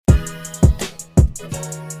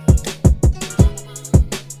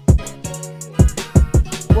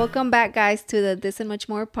Welcome back, guys, to the This and Much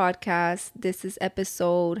More podcast. This is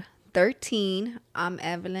episode 13. I'm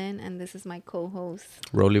Evelyn, and this is my co-host,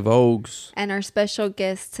 Rolly Vogues. and our special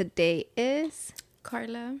guest today is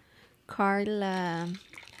Karla.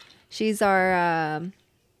 She's our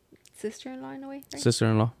sister-in-law in a way, right?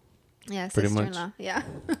 Sister-in-law. Yeah, pretty much. sister-in-law. Yeah.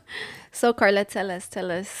 So, Karla, tell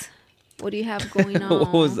us, what do you have going on?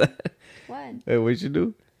 What was that? What? Hey, what'd you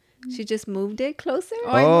do? She just moved it closer?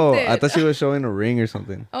 I moved it. I thought she was showing a ring or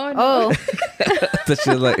something. Oh, no. Oh. I thought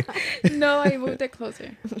she was like... No, I moved it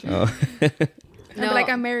closer. Oh.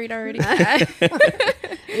 I'm married already.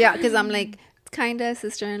 Yeah, because I'm like, kind of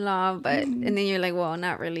sister-in-law, but... And then you're like, well,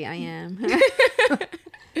 not really, I am.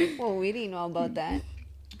 Well, we didn't know about that.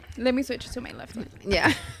 Let me switch to my left one.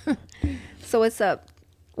 Yeah. So what's up?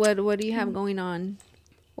 What do you have going on?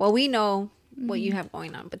 Well, we know what you have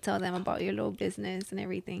going on, but tell them about your little business and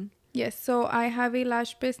everything. Yes, so I have a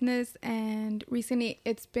lash business, and recently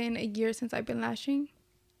it's been a year since I've been lashing.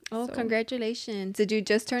 Oh, So- congratulations. Did you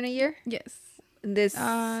just turn a year? Yes. This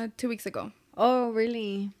 2 weeks ago. Oh,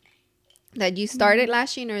 really? That you started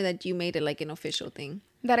lashing, or that you made it like an official thing?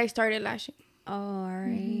 That I started lashing. Oh, all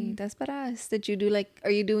right. That's badass. Did you do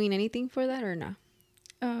are you doing anything for that or not?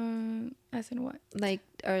 As in what?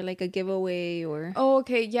 Or like a giveaway or... Oh,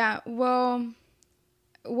 okay, yeah. Well,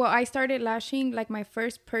 I started lashing like my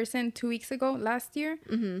first person 2 weeks ago last year,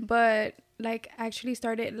 but actually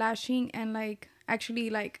started lashing and actually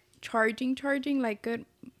charging like good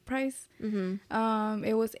price.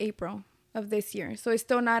 It was April of this year, so it's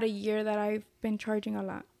still not a year that I've been charging a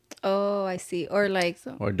lot. Oh, I see. Or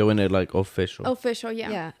Or doing it like official. Official, yeah.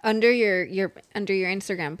 yeah, under your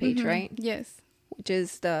Instagram page, right? Yes. Which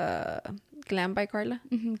is the Glam by Karla.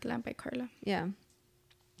 Glam by Karla. Yeah.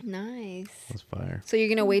 Nice. That's fire. So you're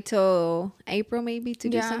gonna wait till April maybe to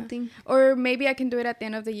do Yeah. something Or maybe I can do it at the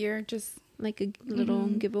end of the year, just like a little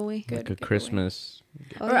giveaway. good Like a giveaway. Christmas.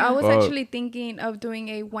 Oh, Or yeah. I was Oh. actually thinking of doing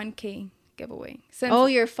a 1K giveaway. Since, Oh,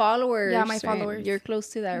 your followers. Yeah, my right? followers. You're close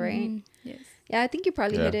to that, right? Yes. Yeah, I think you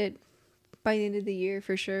probably Yeah. hit it by the end of the year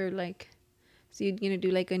for sure. So you're gonna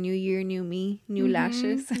do like a new year, new me, new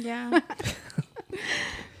lashes. Yeah.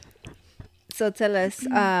 So tell us,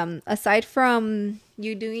 aside from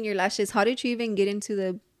you doing your lashes, how did you even get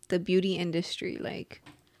into the beauty industry?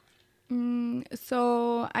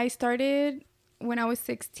 So I started when I was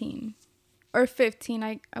 16 or 15,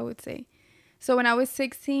 I would say. So when I was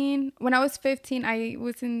 15, I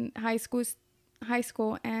was in high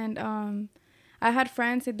school, and I had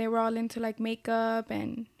friends and they were all into like makeup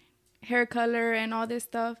and hair color and all this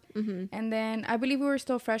stuff. And then I believe we were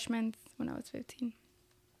still freshmen when I was 15.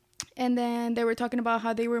 And then they were talking about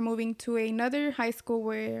how they were moving to another high school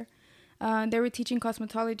where they were teaching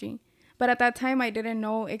cosmetology. But at that time, I didn't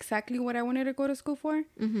know exactly what I wanted to go to school for.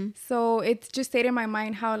 So it just stayed in my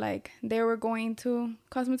mind how they were going to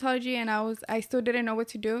cosmetology, and I still didn't know what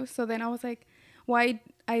to do. So then I was like, why?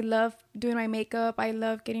 I love doing my makeup. I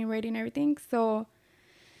love getting ready and everything. So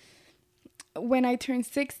when I turned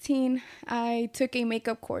 16, I took a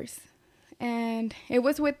makeup course, and it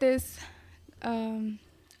was with this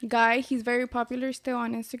guy. He's very popular still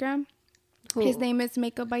on Instagram. Cool. His name is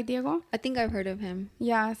Makeup by Diego. I think I've heard of him.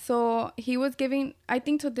 Yeah, so he was giving, I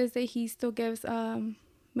think to this day he still gives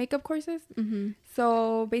makeup courses.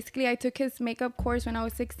 So basically I took his makeup course when I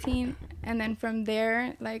was 16, and then from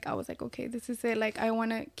there I was like, okay, this is it. I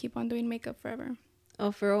want to keep on doing makeup forever.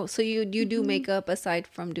 Oh, for real? So you do makeup aside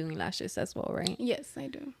from doing lashes as well, right? Yes, I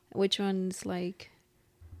do. Which one's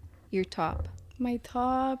your top? My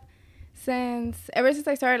top, ever since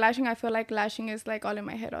I started lashing, I feel like lashing is all in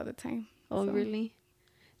my head all the time. Oh, So, really?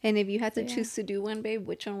 And if you had to Yeah. choose to do one, babe,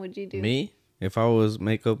 which one would you do? Me? If I was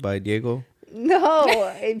makeup by Diego? No,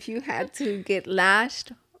 if you had to get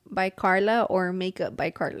lashed by Karla or makeup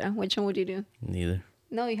by Karla, which one would you do? Neither.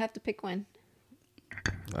 No, you have to pick one.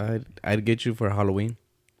 I'd get you for Halloween.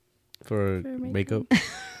 For makeup.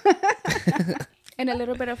 And a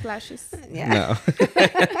little bit of lashes. Yeah.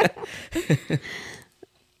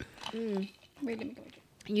 No. Wait, let me go.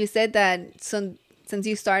 You said that since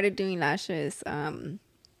you started doing lashes,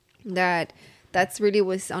 that's really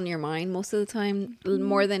was on your mind most of the time,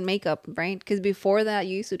 more than makeup, right? Because before that,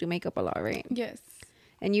 you used to do makeup a lot, right? Yes.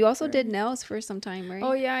 And you also did nails for some time, right?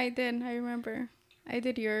 Oh, yeah, I did. I remember. I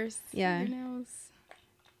did yours. Yeah. Your nails.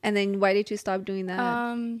 And then why did you stop doing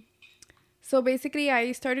that? So basically,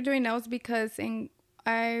 I started doing nails because when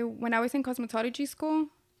I was in cosmetology school,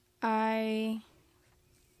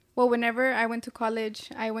 whenever I went to college,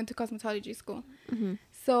 I went to cosmetology school.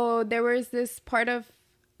 So there was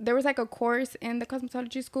a course in the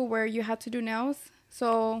cosmetology school where you had to do nails.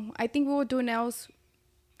 So I think we would do nails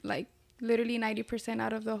literally 90%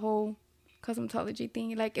 out of the whole cosmetology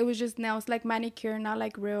thing. Like, it was just nails, like manicure, not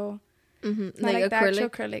like real, not like the actual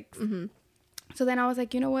acrylics. So then I was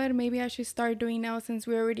like, you know what? Maybe I should start doing nails since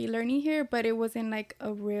we're already learning here. But it wasn't like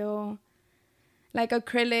a real, like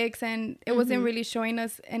acrylics, and it wasn't really showing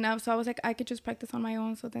us enough. So I was like, I could just practice on my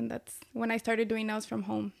own. So then that's when I started doing nails from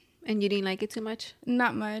home. And you didn't like it too much?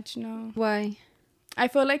 Not much, no. Why? I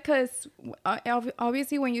feel like because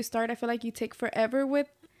obviously when you start, I feel like you take forever with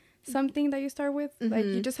something that you start with. Like,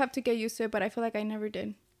 you just have to get used to it. But I feel like I never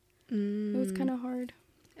did. It was kind of hard.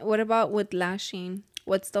 What about with lashing?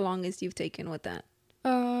 What's the longest you've taken with that?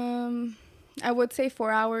 I would say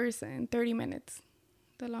 4 hours and 30 minutes.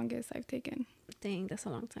 The longest I've taken. Dang, that's a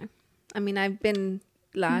long time. I mean, I've been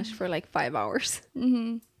lashed for like 5 hours.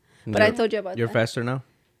 But I told you about that. You're faster now?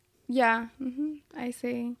 Yeah. I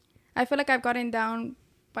feel like I've gotten down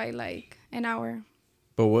by like an hour.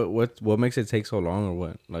 But what makes it take so long, or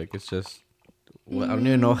what? Like, it's just... I don't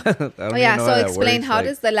even know. I don't Oh, yeah. even know So how that explain, works. how Like,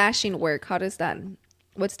 does the lashing work? How does that...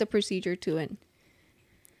 What's the procedure to it?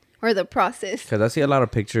 Or the process? Because I see a lot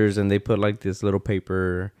of pictures, and they put like this little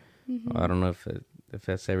paper. I don't know if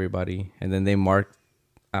that's everybody. And then they mark...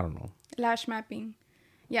 I don't know. Lash mapping.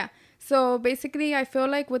 Yeah. So basically, I feel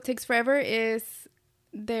like what takes forever is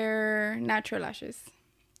their natural lashes.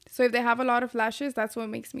 So if they have a lot of lashes, that's what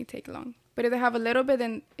makes me take long. But if they have a little bit,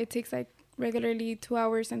 then it takes like regularly 2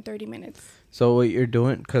 hours and 30 minutes. So what you're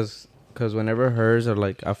doing... Because whenever hers are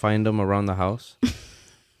like... I find them around the house.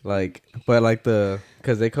 Like... But like the...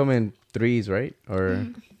 Because they come in threes, right? Or...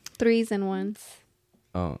 3s and 1s.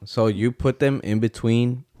 Oh, so you put them in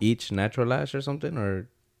between each natural lash or something, or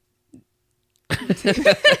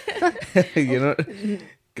you know,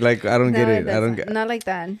 like I don't get it. I don't get. Not like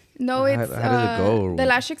that. No, it's how does it go? the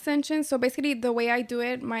lash extensions. So basically, the way I do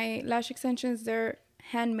it, my lash extensions, they're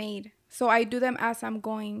handmade. So I do them as I'm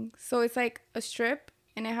going. So it's like a strip,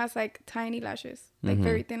 and it has like tiny lashes, like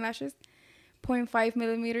very thin lashes, 0.5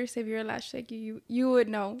 millimeters. If you're a lash tech, you would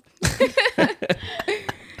know.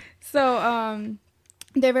 So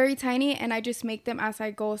they're very tiny, and I just make them as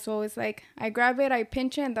I go. So it's like I grab it, I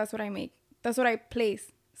pinch it, and that's what I make. That's what I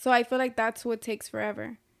place. So I feel like that's what takes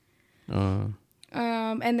forever.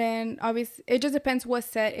 And then obviously it just depends what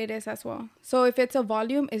set it is as well. So if it's a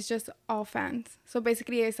volume, it's just all fans. So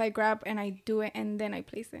basically it's I grab and I do it and then I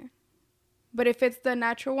place it. But if it's the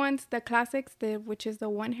natural ones, the classics, which is the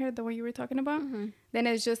one hair, the one you were talking about, then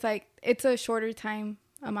it's just like it's a shorter time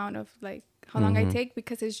amount of like how long I take,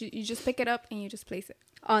 because it's you just pick it up and you just place it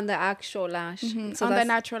on the actual lash. So on the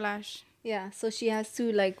natural lash. Yeah, so she has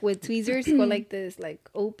to like with tweezers go like this, like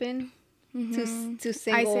open to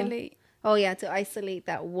single. Isolate. Oh yeah, to isolate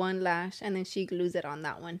that one lash, and then she glues it on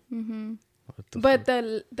that one. But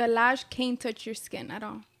the lash can't touch your skin at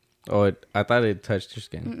all. Oh, I thought it touched your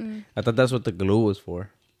skin. I thought that's what the glue was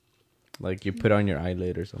for. Like you put on your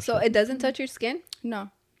eyelid or something. So it doesn't touch your skin?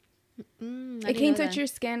 No. It can't touch your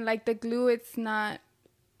skin. Like the glue, it's not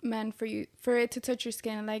meant for it to touch your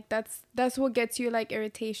skin. Like that's what gets you like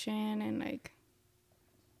irritation and like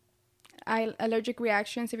allergic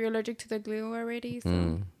reactions if you're allergic to the glue already.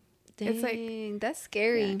 So it's like that's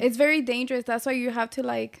scary. Yeah, it's very dangerous. That's why you have to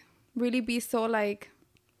like really be so like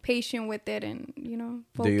patient with it and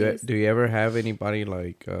focus. Do you ever have anybody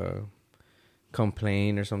like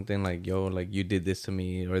complain or something like, yo, like you did this to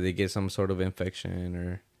me, or they get some sort of infection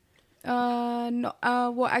or? No.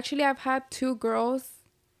 Well, actually, I've had 2 girls.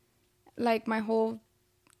 Like my whole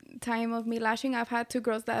time of me lashing, I've had 2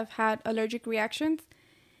 girls that have had allergic reactions,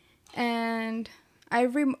 and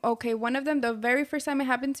one of them, the very first time it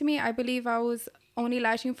happened to me, I believe I was only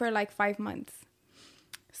lashing for like 5 months.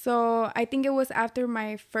 So I think it was after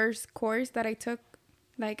my first course that I took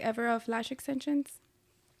like ever of lash extensions,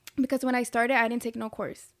 because when I started, I didn't take no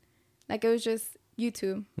course. Like it was just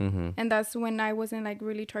YouTube, and that's when I wasn't like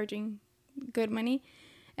really charging good money.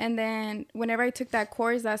 And then whenever I took that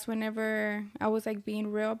course, that's whenever I was like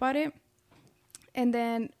being real about it. And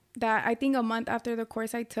then I think a month after the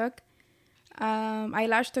course I took, I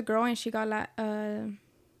lashed a girl and she got an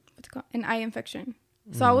eye infection.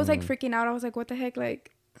 So I was like freaking out. I was like, what the heck?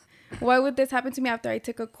 Like, why would this happen to me after I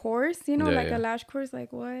took a course? A lash course?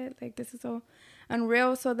 Like what? Like this is so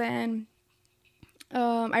unreal. So then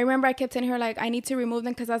I remember I kept telling her like, I need to remove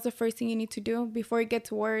them because that's the first thing you need to do before it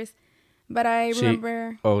gets worse. But I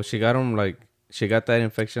remember... Oh, she got them like... She got that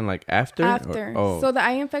infection like after? After. So the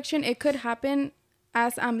eye infection, it could happen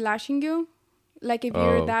as I'm lashing you. Like if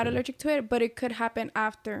you're that allergic to it. But it could happen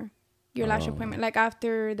after your lash appointment. Like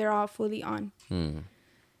after they're all fully on.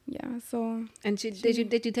 Yeah, so... And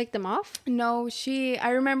did you take them off? No,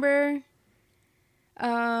 I remember...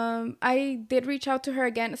 I did reach out to her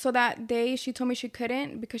again. So that day she told me she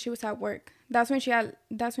couldn't because she was at work. That's when she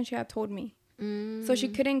had told me. So she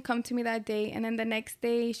couldn't come to me that day, and then the next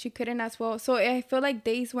day she couldn't as well. So I feel like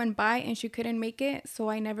days went by and she couldn't make it, so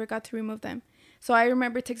I never got to remove them. So I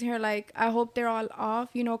remember texting her like, I hope they're all off,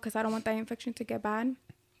 you know, because I don't want that infection to get bad.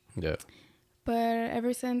 Yeah. But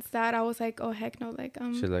ever since that, I was like, oh heck no, like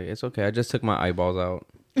She's like, it's okay, I just took my eyeballs out.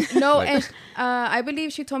 no. Like, And I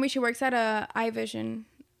believe she told me she works at a eye vision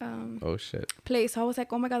oh shit. place. So I was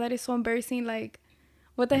like, oh my god, that is so embarrassing. Like,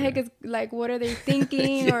 what the heck is, like, what are they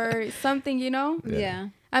thinking or something, you know? Yeah.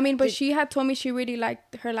 I mean, but she had told me she really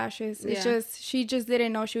liked her lashes. It's Yeah. just, she just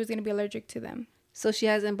didn't know she was going to be allergic to them. So she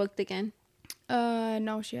hasn't booked again?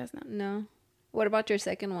 No, she has not. No. What about your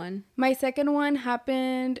second one? My second one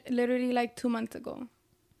happened literally like 2 months ago.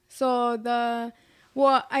 So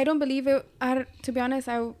I don't believe it. To be honest,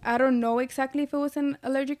 I don't know exactly if it was an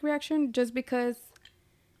allergic reaction, just because,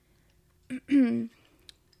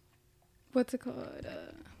 what's it called?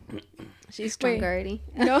 She's drunk wait. already.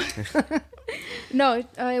 No, no,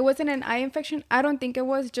 it wasn't an eye infection. I don't think it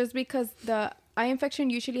was, just because the eye infection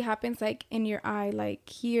usually happens like in your eye, like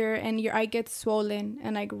here, and your eye gets swollen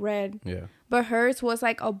and like red. Yeah. But hers was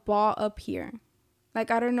like a ball up here.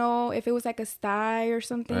 Like, I don't know if it was like a sty or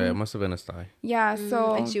something. It must have been a sty. Yeah,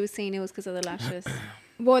 so... And she was saying it was because of the lashes.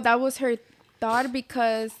 Well, that was her thought,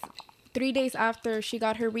 because 3 days after she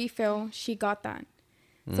got her refill, she got that.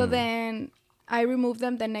 So then I removed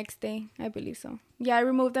them the next day. I believe so. Yeah, I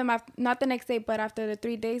removed them, not the next day, but after the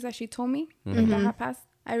 3 days that she told me that had passed.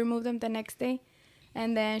 I removed them the next day.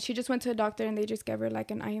 And then she just went to a doctor and they just gave her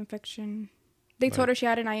like an eye infection. They told her she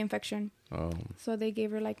had an eye infection. Oh. So they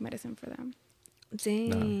gave her like medicine for that. Dang.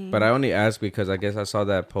 No. But I only asked because I guess I saw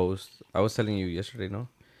that post. I was telling you yesterday, no?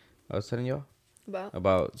 I was telling y'all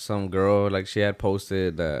about some girl, like she had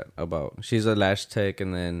posted that about, she's a lash tech,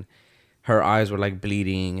 and then her eyes were like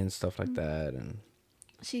bleeding and stuff like that. And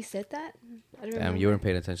she said that? I don't damn, remember. you weren't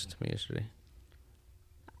paying attention to me yesterday.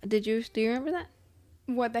 Do you remember that?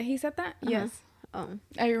 What, that he said that? Yes. Oh,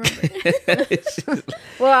 I remember.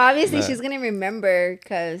 Well, obviously she's gonna remember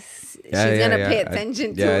because she's gonna pay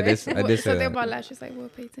attention to it. I did so say they're that. about lashes, like, we'll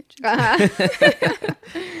pay attention.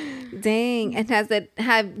 Dang. And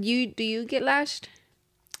do you get lashed?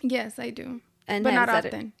 Yes, I do, And but not has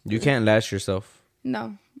that- often. You can't lash yourself.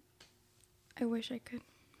 No, I wish I could.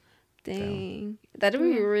 Dang, that'd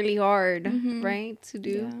be really hard, right, to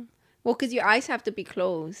do. Yeah. Well, because your eyes have to be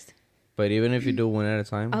closed. But even if you do one at a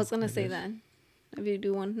time. I was gonna say that. If you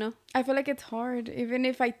do one, no. I feel like it's hard, even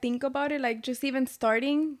if I think about it, like just even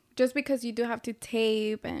starting, just because you do have to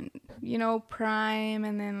tape and, you know, prime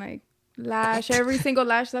and then like lash, every single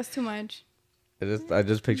lash, that's too much. I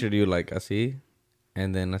just pictured you like así,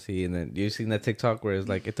 and then you seen that TikTok where it's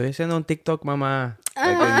like, estoy haciendo un TikTok, mamá. Like,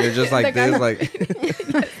 and you're just like this, like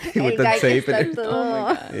with the tape. And Oh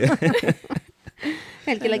my God. yeah.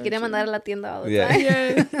 El que la quiere mandar a la tienda all the Yeah. time.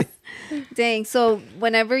 Yes. Dang. So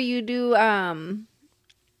whenever you do,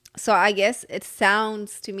 so I guess it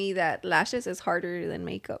sounds to me that lashes is harder than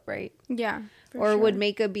makeup, right? Yeah. Or would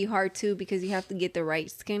makeup be hard too because you have to get the right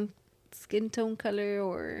skin tone color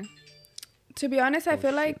or? To be honest, I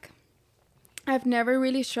feel like I've never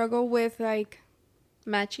really struggled with like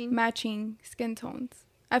matching skin tones.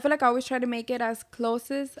 I feel like I always try to make it as close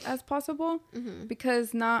as possible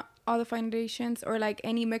because not all the foundations or like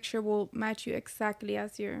any mixture will match you exactly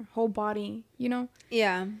as your whole body, you know?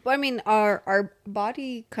 Yeah. But I mean, our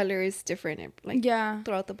body color is different, like Yeah.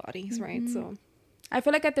 throughout the bodies, right? So I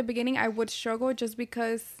feel like at the beginning I would struggle just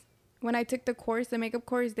because when I took the makeup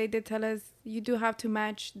course, they did tell us you do have to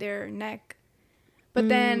match their neck. But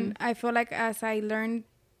then I feel like as I learned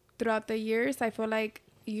throughout the years, I feel like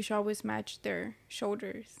you should always match their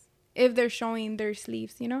shoulders if they're showing their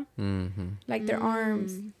sleeves, you know? Like their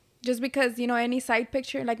arms. Just because, you know, any side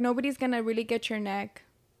picture, like nobody's going to really get your neck.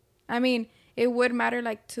 I mean, it would matter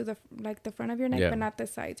like to the front of your neck, but not the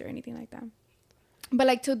sides or anything like that. But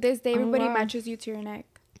like to this day, everybody matches you to your neck.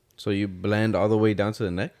 So you blend all the way down to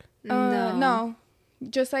the neck? No.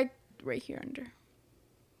 Just like right here under.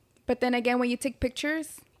 But then again, when you take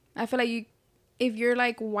pictures, I feel like if you're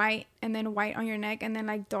like white and then white on your neck and then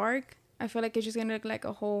like dark, I feel like it's just going to look like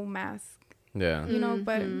a whole mask. Yeah. You know,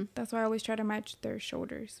 but that's why I always try to match their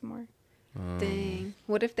shoulders more. Dang.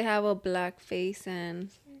 What if they have a black face and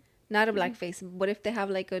not a black face? What if they have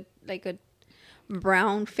like a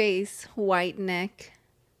brown face, white neck,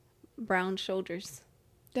 brown shoulders?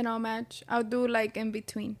 Then I'll match. I'll do like in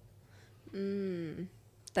between.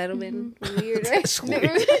 That'll been weird. That's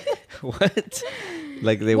weird. What?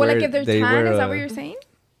 Like Like if they're tan, is that what you're saying?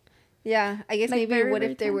 Yeah, I guess Like, maybe very, what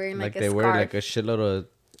very if they're tan. wearing like, Like a they scarf? wear like a shitload of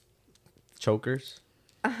chokers.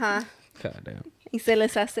 Ajá. God damn. Y se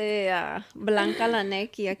les hace blanca la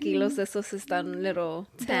neck y aquí los esos están little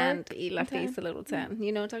tanned Dark y la and tan. face a little tan.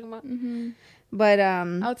 You know what I'm talking about? Mm-hmm. But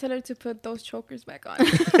I'll tell her to put those chokers back on.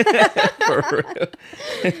 For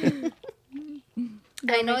real.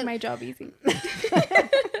 That'll make my job easy.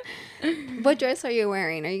 What dress are you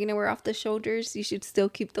wearing? Are you gonna wear off the shoulders? You should still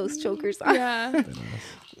keep those chokers on. Yeah.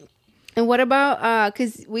 And what about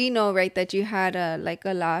because we know, right, that you had a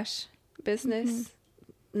lash business,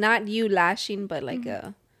 not you lashing, but like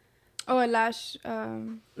a lash.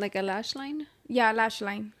 like a lash line. Yeah, lash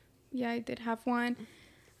line. Yeah, I did have one.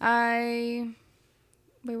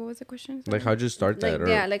 Wait, what was the question? Sorry. Like, how'd you start that?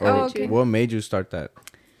 okay. What made you start that?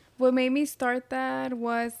 What made me start that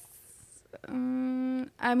was,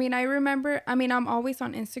 I remember, I'm always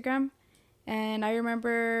on Instagram, and I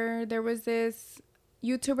remember there was this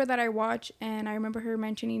YouTuber that I watch, and I remember her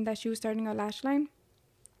mentioning that she was starting a lash line.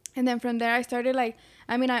 And then from there I started I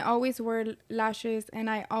always wear lashes, and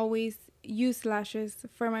I always use lashes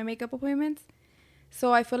for my makeup appointments.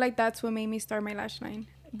 So I feel like that's what made me start my lash line,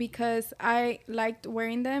 because I liked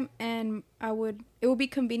wearing them, and it would be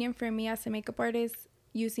convenient for me as a makeup artist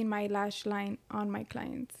using my lash line on my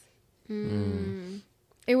clients.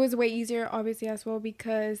 It was way easier, obviously, as well,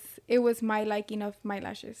 because it was my liking of my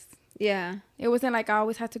lashes. Yeah. It wasn't like I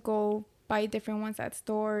always had to go buy different ones at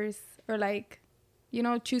stores, or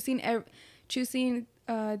choosing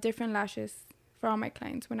different lashes for all my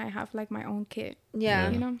clients when I have my own kit.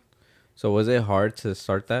 Yeah. So was it hard to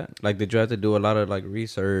start that? Like, did you have to do a lot of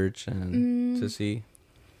research and to see?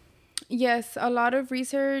 Yes, a lot of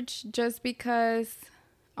research, just because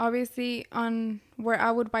obviously on where I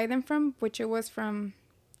would buy them from, which it was from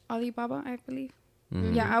Alibaba, I believe.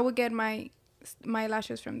 Yeah, I would get my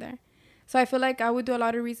lashes from there. So I feel like I would do a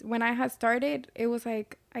lot of research. When I had started, it was I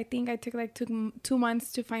think I took 2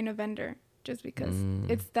 months to find a vendor, just because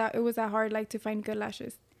it was that hard to find good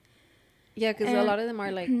lashes. Yeah, because a lot of them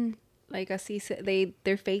are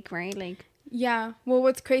they're fake, right? Yeah. Well,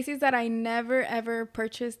 what's crazy is that I never ever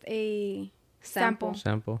purchased a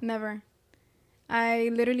sample. Never. I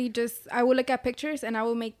literally I would look at pictures, and I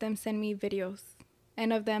would make them send me videos,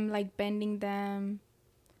 and of them bending them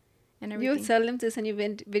and everything. You would tell them to send you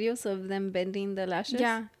videos of them bending the lashes?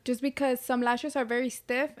 Yeah, just because some lashes are very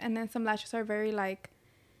stiff, and then some lashes are very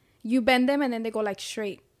you bend them and then they go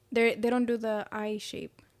straight. They don't do the eye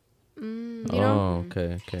shape. You know?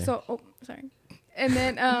 Okay. So, sorry. And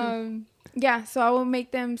then, yeah, so I will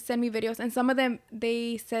make them send me videos. And some of them,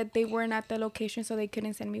 they said they weren't at the location, so they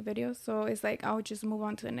couldn't send me videos. So it's I would just move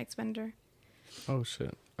on to the next vendor. Oh,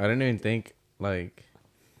 shit. I didn't even think,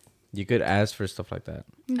 you could ask for stuff like that.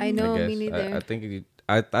 I know, me neither. I think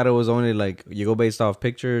I thought it was only, you go based off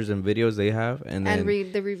pictures and videos they have, and then... And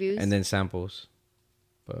read the reviews. And then samples.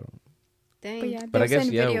 But... Dang. But yeah, I guess,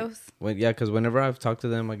 send videos. Because whenever I've talked to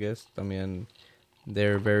them, I guess,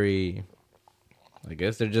 they're very... I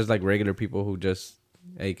guess they're just regular people who just,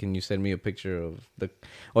 hey, can you send me a picture of the...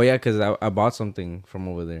 Oh, yeah, because I bought something from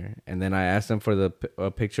over there. And then I asked them for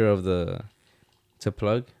a picture of to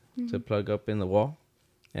plug up in the wall.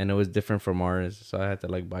 And it was different from ours. So I had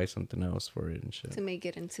to buy something else for it and shit. To make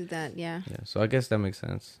it into that, yeah. Yeah, so I guess that makes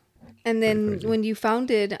sense. And then when you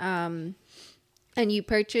founded, and you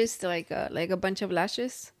purchased a bunch of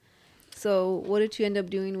lashes. So what did you end up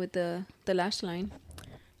doing with the lash line?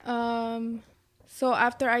 So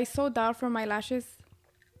after I sold out for my lashes,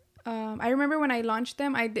 I remember when I launched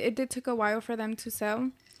them, it did took a while for them to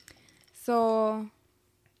sell. So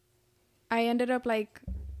I ended up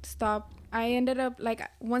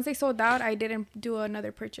once they sold out, I didn't do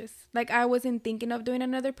another purchase. I wasn't thinking of doing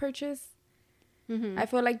another purchase. I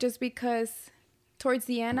feel just because towards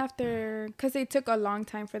the end because it took a long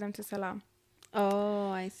time for them to sell out.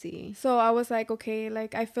 Oh, I see. So I was okay,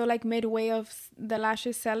 I feel midway of the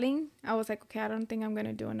lashes selling, I was okay, I don't think I'm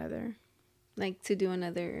gonna do another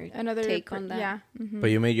take on that. Yeah.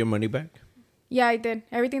 But you made your money back? Yeah, I did.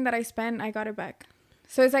 Everything that I spent, I got it back.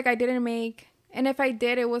 So it's I didn't make, and if I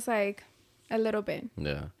did, it was a little bit.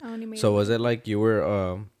 Yeah. I only made. So was it you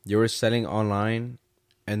were selling online,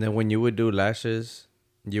 and then when you would do lashes,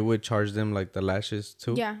 you would charge them the lashes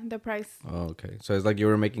too? Yeah, the price. Oh, okay. So it's you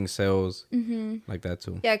were making sales like that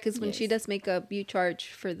too. Yeah, because when she does makeup, you charge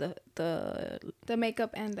for the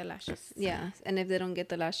makeup and the lashes. Yeah, and if they don't get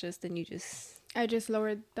the lashes, then I just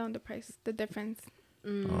lowered down the price, the difference.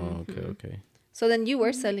 Oh, okay. So then you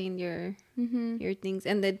were selling your things,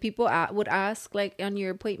 and then people would ask on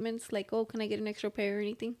your appointments, oh, can I get an extra pair or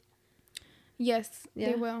anything? Yes,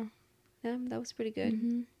 they will. Yeah, that was pretty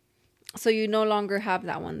good. So you no longer have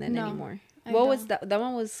that one then No, anymore. I What was don't. that? That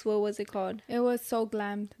one was, what was it called? It was So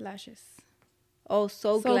Glammed Lashes. Oh,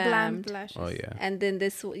 so glammed. Lashes. Oh yeah. And then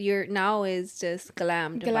this your now is just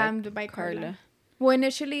Glammed by Karla. Well,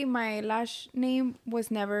 initially my lash name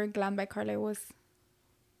was never Glam by Karla. It was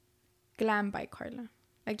Glam by Karla.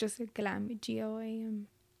 Like just Glam. Glam.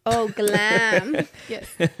 Oh, glam. Yes.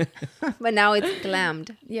 But now it's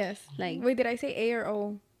glammed. Yes. Like, wait, did I say A or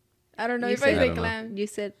O? I don't know You if I said- I said don't know. Glam. You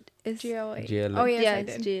said it's GLA. GLA. Oh yes, yeah, I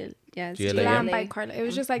it's did. G. Yeah, it's GLA. Glam GLA. by Karla. It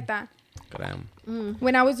was just like that. Glam.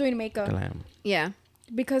 When I was doing makeup. Glam. Yeah.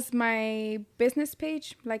 Because my business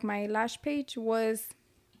page, like my lash page, was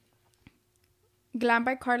Glam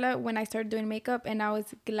by Karla when I started doing makeup, and I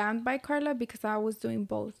was Glammed by Karla because I was doing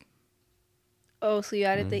both. Oh, so you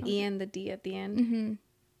added the E and the D at the end. Mm-hmm.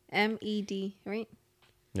 MED, right?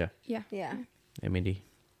 Yeah. Yeah. MED.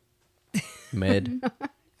 Med.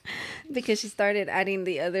 Because she started adding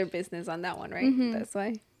the other business on that one, right? Mhm. That's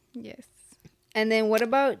why. Yes. And then what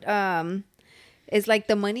about is like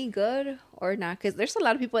the money good or not? Because there's a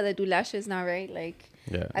lot of people that do lashes now, right? Like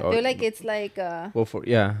Yeah. I feel like it's like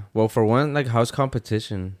Well, for one, like, how's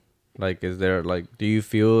competition? Like, is there, like, do you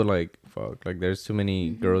feel like, fuck, like, there's too many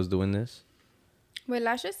girls doing this? With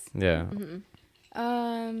lashes? Yeah.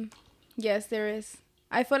 Yes, there is.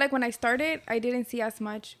 I feel like when I started, I didn't see as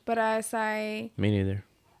much, but as Me neither.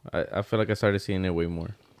 I feel like I started seeing it way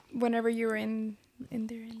more. whenever you were in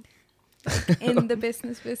there, like, in the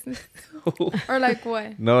business, or like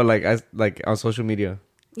what? No, like on social media.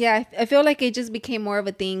 yeah, I feel like it just became more of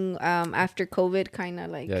a thing after COVID, kind of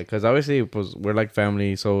like Yeah, because obviously we're like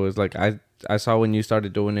family, so it's like I saw when you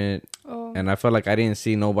started doing it, Oh, and I felt like I didn't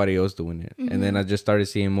see nobody else doing it, and then I just started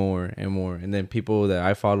seeing more and more, and then people that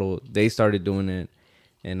I follow, they started doing it,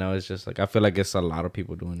 and I was just like, I feel like it's a lot of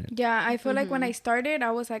people doing it. yeah. I feel like when I started,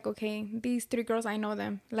 I was like, okay, these 3 girls, I know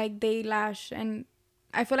them. Like they lash, and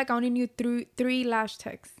I feel like I only knew three lash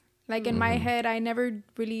techs. Like in my head, I never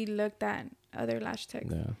really looked at other lash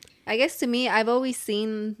techs. Yeah. I guess to me, I've always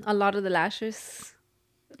seen a lot of the lashes,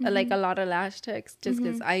 like a lot of lash techs, just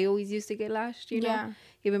because I always used to get lashed, you know, Yeah.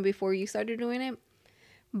 even before you started doing it.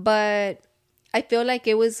 But I feel like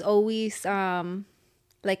it was always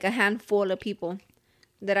like a handful of people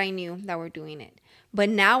that I knew that were doing it. But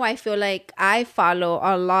now I feel like I follow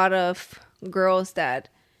a lot of girls that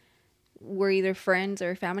were either friends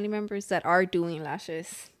or family members that are doing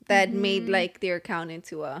lashes, that made like their account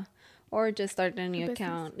into a, or just started a new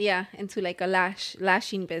account. Yeah, into like a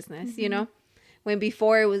lashing business, you know? When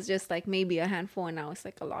before it was just like maybe a handful, and now it's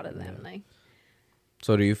like a lot of them. Like,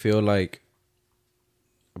 So do you feel like,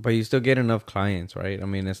 but you still get enough clients, right? I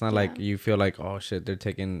mean, it's not like you feel like, oh shit, they're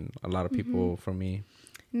taking a lot of people from me.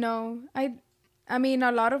 No, I mean,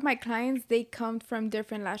 a lot of my clients, they come from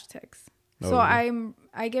different lash techs. Oh, So really?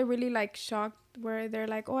 I get really like shocked where they're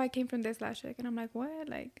like, oh, I came from this lash tech, and I'm like, what?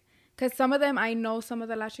 Like, because some of them I know some of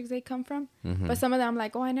the lash techs they come from, but some of them I'm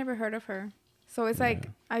like, oh, I never heard of her. So it's like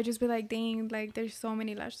I just be like, dang, like there's so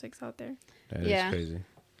many lash techs out there. That is Yeah. crazy.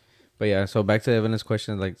 But yeah, so back to Evan's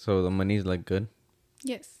question, like, so the money's like good.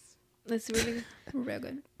 Yes, it's really, real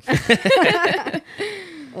good.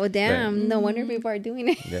 well, damn, no wonder people are doing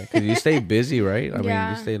it. Yeah, because you stay busy, right? I mean,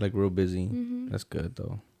 Yeah. you stay like real busy. That's good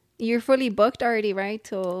though. You're fully booked already, right?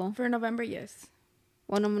 Till, For November, yes.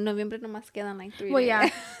 well, November nomás quedan like 3 Well, days.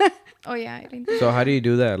 yeah. Oh yeah, I didn't. So how do you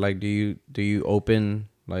do that? Like, do you open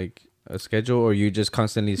like a schedule, or you just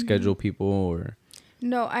constantly schedule people, or?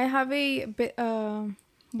 No, I have a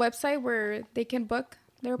website where they can book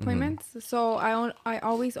their appointments. So I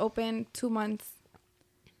always open 2 months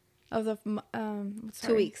of the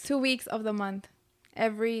 2 weeks. 2 weeks of the month.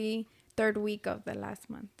 Every third week of the last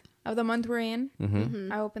month of the month we're in,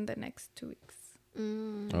 I open the next 2 weeks.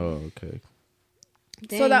 Oh, okay.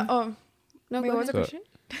 So that no, wait, go what was the ahead. question?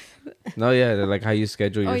 No, yeah, like how you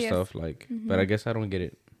schedule your Oh, yes. stuff, like. But I guess I don't get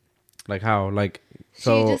it. Like how, like,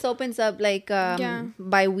 so. She just opens up like Yeah.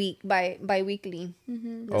 bi-weekly.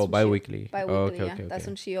 Oh, bi-weekly. Bi-weekly, Oh, okay, yeah. okay, That's okay.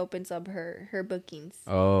 when she opens up her bookings.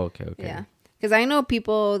 Oh, okay, okay. Yeah. Because I know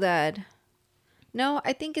people that, no,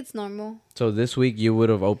 I think it's normal. So this week you would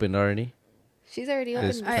have opened already? She's already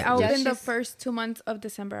This- opened. I Yeah, opened the she's- first 2 months of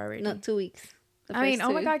December already. No, 2 weeks. The I mean, first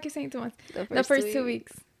oh my two- god, I keep saying 2 months. The The first 2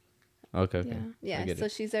 weeks. Okay, okay. Yeah. I Yeah, get so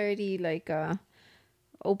it. she's already like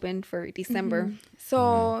open for December.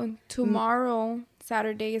 So tomorrow,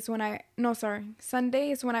 Sunday is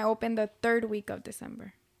when I open the third week of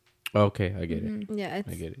December. Okay, I get it. Yeah, I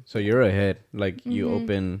it's get it. So you're ahead. Like you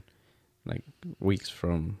open like weeks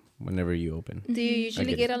from whenever you open. Do you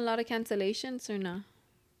usually get get a lot of cancellations or not?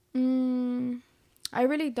 I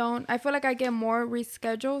really don't. I feel like I get more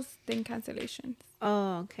reschedules than cancellations.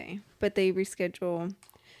 Oh, okay. But they reschedule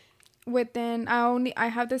within. I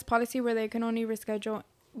have this policy where they can only reschedule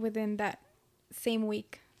within that same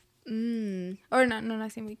week. Or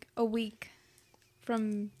not same week. A week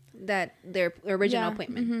from that their original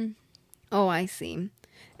appointment. Mm-hmm. Oh, I see.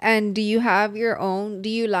 And do you have your own? Do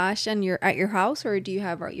you lash at your house, or do you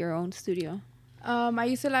have your own studio? I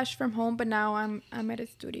used to lash from home, but now I'm at a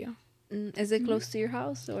studio. Is it close to your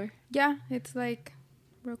house, or? Yeah, it's like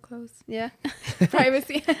real close. Yeah.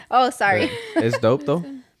 Privacy. Oh, sorry. It's dope though.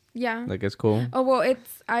 Yeah. Like it's cool. Oh well,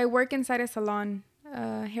 I work inside a salon,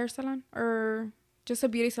 hair salon, or just a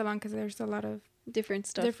beauty salon, because there's a lot of different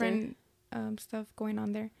stuff going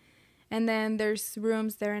on there. And then there's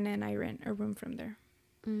rooms there, and then I rent a room from there.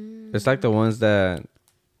 It's like the ones that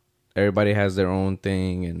everybody has their own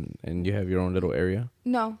thing, and you have your own little area.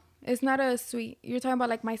 No, it's not a suite. You're talking about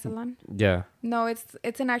like my salon? Yeah. No,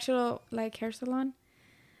 it's an actual like hair salon,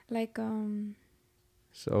 like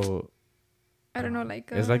So. I don't know, like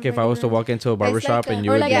it's like if I was to walk into a barbershop like and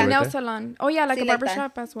you would like be a right nail there? salon. Oh yeah, like a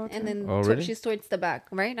barbershop as well. Too. And then really? she's towards the back,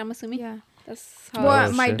 right? I'm assuming. Yeah. That's how.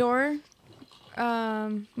 Well, my door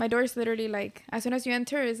is literally like as soon as you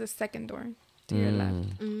enter is the second door to your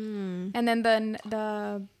left, and then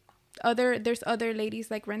there's other ladies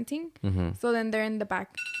like renting, so then they're in the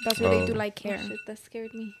back. That's where they do like hair. Oh, shit, that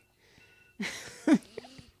scared me.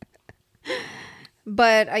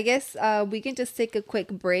 But I guess we can just take a quick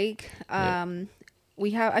break. I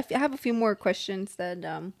have a few more questions that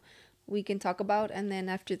we can talk about, and then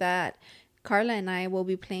after that, Karla and I will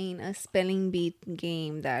be playing a spelling bee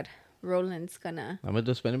game that Roland's gonna. I'm gonna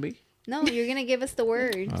do spelling bee. No, you're gonna give us the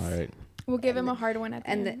words. All right. We'll give him a hard one at the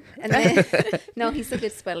end. Then no, he's a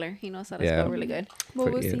good speller. He knows how to spell really good.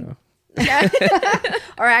 Well, we'll see.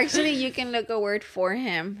 Or actually, you can look a word for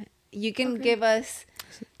him. You can give us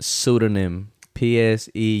pseudonym.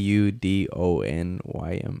 PSEUDONYM.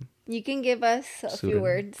 You can give us a few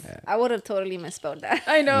words. Yeah. I would have totally misspelled that.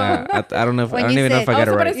 I know. Nah, I don't know if I don't even know if I got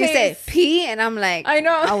it right. You said P, and I'm like, I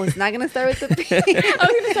know. I was not gonna start with the P. I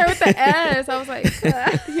was gonna start with the S. I was like,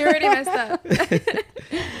 you already messed up.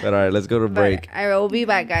 But all right, let's go to break. All right, we'll be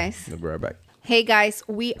back, guys. We'll be right back. Hey guys,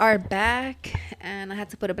 we are back, and I had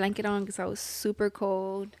to put a blanket on because I was super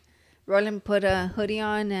cold. Roland put a hoodie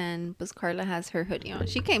on, and Karla has her hoodie on.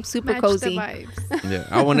 She came super cozy. The vibes. Yeah,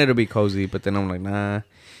 I wanted to be cozy, but then I'm like, nah.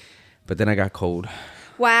 But then I got cold.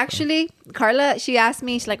 Well, actually, Karla, she asked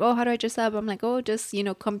me, she's like, oh, how do I dress up? I'm like, oh, just,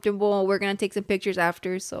 comfortable. We're going to take some pictures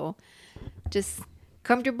after. So just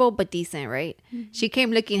comfortable, but decent, right? Mm-hmm. She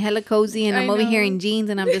came looking hella cozy, and I'm over here in jeans,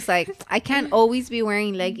 and I'm just like, I can't always be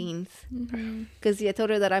wearing leggings. Because I told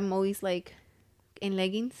her that I'm always like in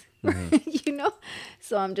leggings,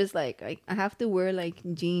 So I'm just like, I have to wear like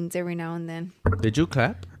jeans every now and then. Did you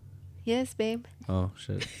clap? Yes, babe. Oh,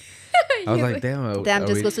 shit. I was like, damn. Damn,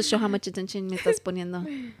 just goes to show how much attention me estás poniendo.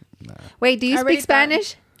 Nah. Wait, do you speak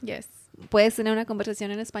Spanish? Yes. ¿Puedes tener una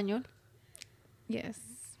conversación en español? Yes.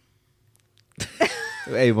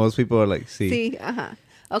 Hey, most people are like, sí. Sí, ajá.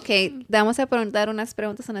 Okay, te vamos a preguntar unas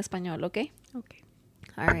preguntas en español, ¿ok? Okay.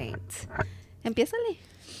 All right. Empiézale.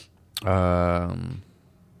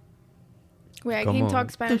 Wait, I can't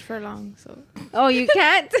talk Spanish for long, so. Oh, you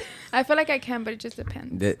can't? I feel like I can, but it just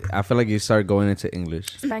depends. I feel like you start going into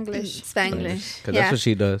English. Spanglish. Because that's what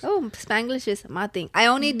she does. Oh, Spanglish is my thing. I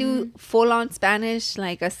only do full-on Spanish,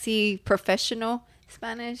 like I see professional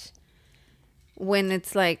Spanish, when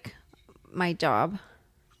it's like my job.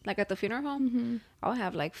 Like at the funeral home, I'll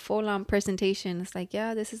have like full-on presentation. It's like,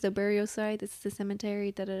 yeah, this is the burial site. This is the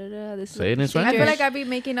cemetery. Da da da. This Say it in Spanish. I feel like I'd be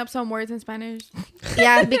making up some words in Spanish.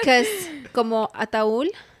 Yeah, because como ataúd,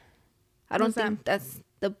 I don't think that's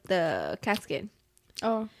the casket.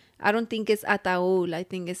 Oh. I don't think it's ataúd. I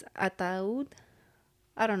think it's ataúd.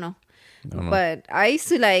 I don't know. But I used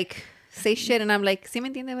to like say shit, and I'm like, ¿Sí me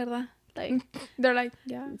entiende, verdad? Like, they're like,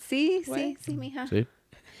 yeah. Sí, mija. Sí.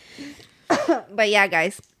 But yeah,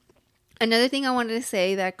 guys. Another thing I wanted to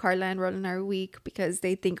say that Karla and Roland are weak because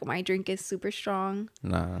they think my drink is super strong.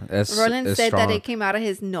 Nah, Roland said strong. That it came out of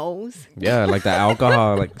his nose. Yeah, like the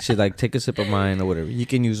alcohol. Like she's like, take a sip of mine or whatever. You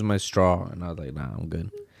can use my straw, and I was like, nah, I'm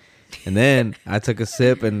good. And then I took a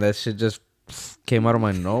sip, and that shit just came out of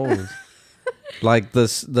my nose. Like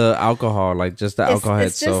the alcohol, like just the alcohol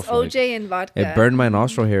itself. It's just OJ and vodka. It burned my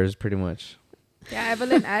nostril hairs pretty much. Yeah,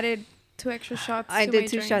 Evelyn added 2 extra shots. I did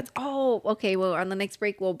 2 shots. Oh, okay. Well, on the next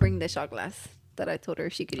break, we'll bring the shot glass that I told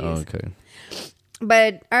her she could use. Okay.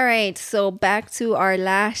 But all right, so back to our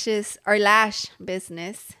lash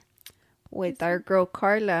business with our girl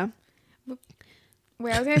Karla.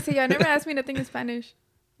 Wait, I was gonna say y'all never asked me nothing in Spanish.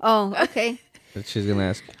 Oh, okay. She's gonna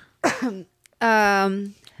ask.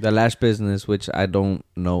 The lash business, which I don't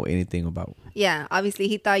know anything about. Yeah, obviously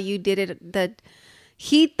he thought you did it.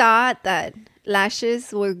 He thought that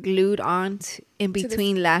lashes were glued on in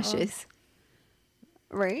between lashes.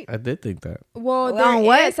 Right? I did think that. Well,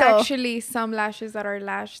 there is actually some lashes that are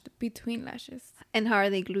lashed between lashes. And how are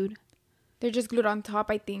they glued? They're just glued on top,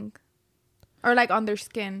 I think. Or like on their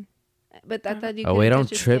skin. But I thought you could. Oh, wait, I'm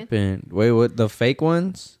tripping. Wait, what? The fake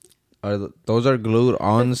ones? Those are glued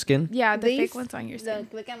on the skin? Yeah, the fake ones on your skin.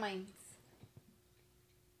 Look at mine.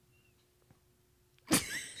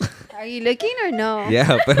 Are you looking or no?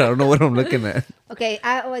 Yeah, but I don't know what I'm looking at. Okay,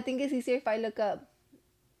 I think it's easier if I look up.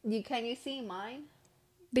 Can you see mine?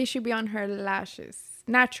 They should be on her lashes.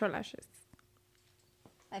 Natural lashes.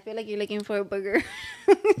 I feel like you're looking for a booger.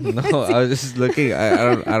 No, I was just looking.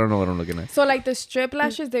 I don't know what I'm looking at. So like the strip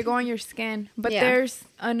lashes, they go on your skin. But there's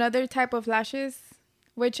another type of lashes,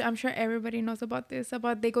 which I'm sure everybody knows about this.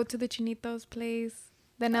 They go to the chinitos place,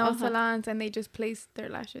 the nail salons, and they just place their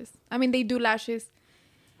lashes. I mean, they do lashes.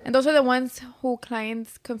 And those are the ones who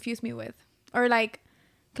clients confuse me with. Or like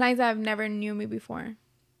clients that have never knew me before.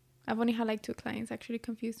 I've only had like 2 clients actually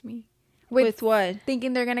confuse me. With what?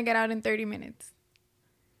 Thinking they're going to get out in 30 minutes.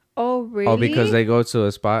 Oh, really? Oh, because they go to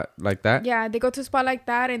a spot like that? Yeah, they go to a spot like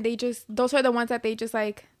that and those are the ones that they just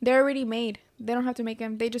like, they're already made. They don't have to make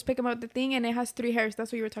them. They just pick them out the thing and it has 3 hairs.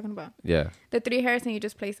 That's what you were talking about. Yeah. The 3 hairs and you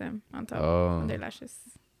just place them on top of their lashes.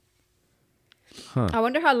 Huh. I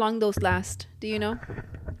wonder how long those last. Do you know?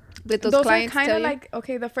 With those clients are kind of like,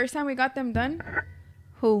 okay, the first time we got them done.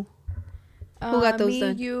 Who got those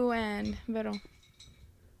done? Me, you, and Vero.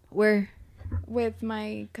 Where? With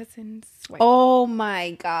my cousin's wife. Oh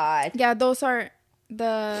my God. Yeah, those are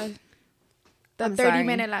the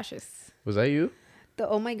 30-minute lashes. Was that you? The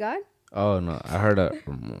oh my God? Oh no, I heard a.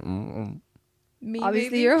 Me, obviously,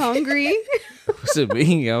 baby. You're hungry. Was it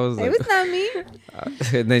me? I was like, it was not me.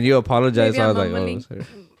 And then you apologized. So I was like, oh, sorry.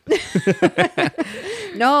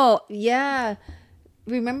 No, yeah.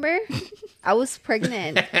 Remember? I was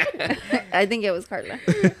pregnant. I think it was Karla.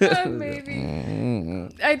 Maybe.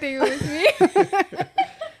 I think it was me.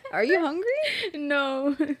 Are you hungry?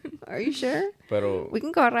 No. Are you sure? Pero, we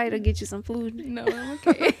can go right and get you some food. No, I'm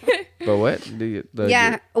okay. But what?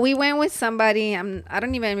 We went with somebody. I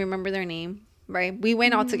don't even remember their name. Right? We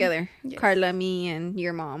went all together. Yes. Karla, me, and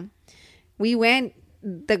your mom. We went.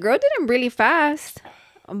 The girl did them really fast.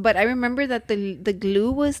 But I remember that the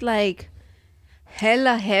glue was like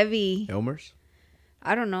hella heavy. Elmer's?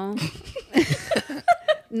 I don't know.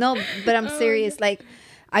 No, but I'm serious. Like,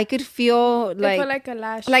 I could feel like... It felt like a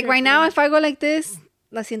lash. Like right now, if I go like this,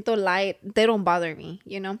 la siento light. They don't bother me,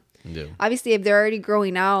 you know? Yeah. Obviously, if they're already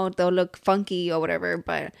growing out, they'll look funky or whatever.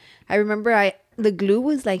 But I remember the glue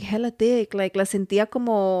was like hella thick. Like, la sentía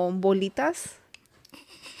como bolitas.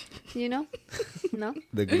 You know? No?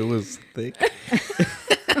 The glue was thick.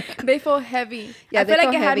 They felt heavy. Yeah, I feel like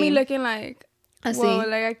it heavy. had me looking like... Whoa,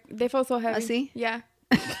 like they felt so heavy. Así? Yeah.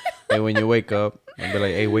 And when you wake up, and be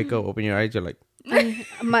like, hey, wake up, open your eyes, you're like...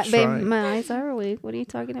 my eyes are awake. What are you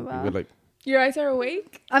talking about? You're like... Your eyes are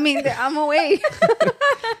awake? I mean, I'm awake. What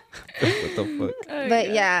the fuck? Oh,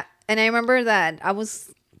 but yeah. And I remember that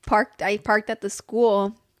I parked at the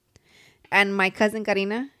school, and my cousin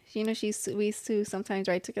Karina, you know, we used to sometimes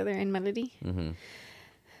ride together in Melody. Mm-hmm.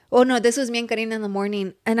 Oh no, this was me and Karina in the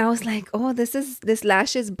morning, and I was like, oh, this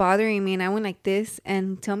lash is bothering me, and I went like this,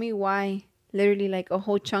 and tell me why. Literally like a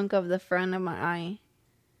whole chunk of the front of my eye,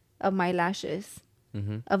 of my lashes,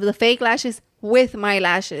 of the fake lashes with my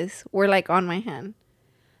lashes were like on my hand.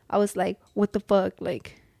 I was like, what the fuck?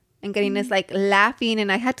 Like, and Karina's like laughing,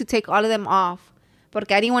 and I had to take all of them off.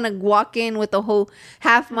 Porque I didn't want to walk in with the whole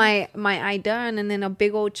half my eye done and then a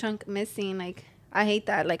big old chunk missing. Like, I hate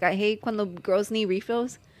that. Like, I hate when the girls need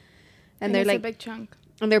refills. And they're like, a big chunk.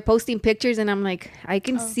 And they're posting pictures, and I'm like, I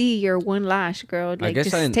can see your one lash, girl. Like, I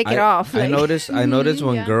guess just take it off. I noticed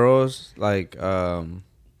when girls like I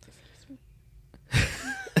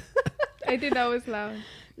think that was loud.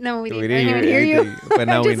 No, we didn't even hear you. But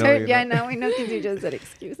now we know. Yeah, now we know because you just said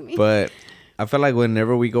excuse me. But I feel like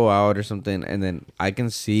whenever we go out or something, and then I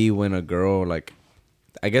can see when a girl, like,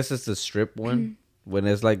 I guess it's the strip one, when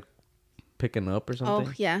it's like picking up or something.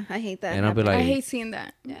 Oh yeah, I hate that. And I'll be like, I hate seeing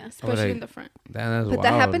that. Yeah, especially in the front. That's but wild.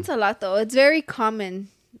 that happens a lot though. It's very common.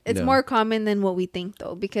 It's more common than what we think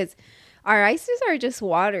though, because our ices are just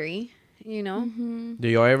watery, you know. Mm-hmm. Do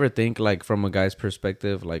y'all ever think, like, from a guy's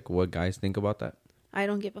perspective, like what guys think about that? I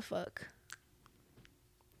don't give a fuck.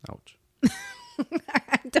 Ouch.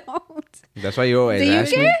 I don't. That's why you always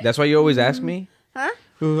ask me. That's why you always ask me. Huh?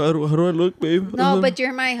 How do I look, babe? No, but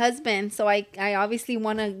you're my husband, so I obviously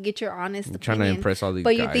want to get your honest opinion. Trying to impress all these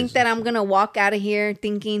But guys. you think that I'm going to walk out of here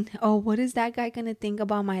thinking, oh, what is that guy going to think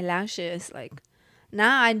about my lashes? Like,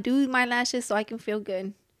 nah, I do my lashes so I can feel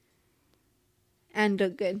good. And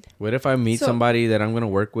look good. What if I meet somebody that I'm going to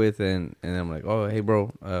work with and I'm like, oh, hey,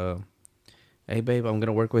 bro, hey, babe, I'm going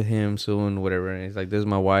to work with him soon, whatever. And he's like, this is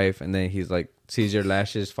my wife. And then he's like, sees your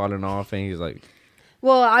lashes falling off and he's like...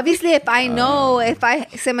 Well, obviously, if I know,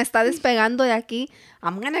 se me está despegando de aquí,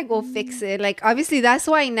 I'm going to go fix it. Like, obviously, that's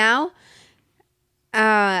why now,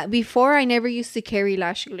 before I never used to carry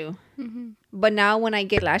lash glue. Mm-hmm. But now when I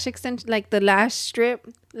get lash extension, like the lash strip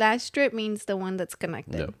means the one that's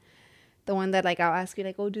connected. Yeah. The one that, like, I'll ask you,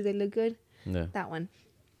 like, oh, do they look good? Yeah. That one.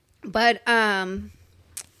 But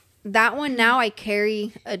that one now I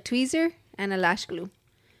carry a tweezer and a lash glue.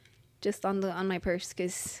 Just on my purse,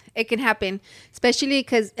 because it can happen, especially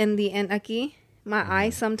because in the end aquí, my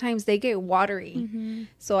eyes sometimes they get watery. Mm-hmm.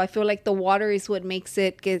 So I feel like the water is what makes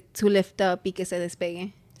it get to lift up y que se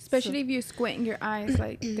despegue. Especially if you squint your eyes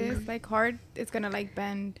like this, like hard, it's gonna like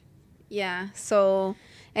bend. Yeah. So,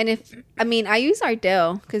 and I use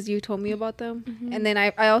Ardell because you told me about them, mm-hmm. and then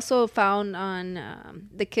I also found on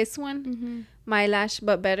the Kiss one, mm-hmm. My Lash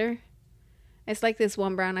But Better. It's like this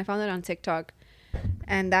one brand. I found it on TikTok.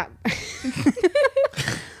 And that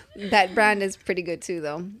that brand is pretty good too,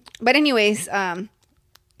 though. But anyways,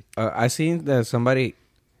 I seen that somebody,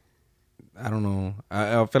 I don't know.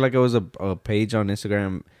 I feel like it was a page on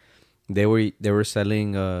Instagram. They were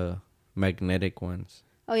selling magnetic ones.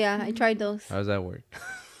 Oh yeah, I tried those. How does that work?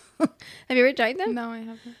 Have you ever tried them? No, I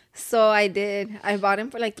haven't. So I did. I bought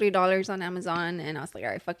them for like $3 on Amazon, and I was like, all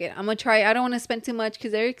right, fuck it, I'm gonna try. I don't want to spend too much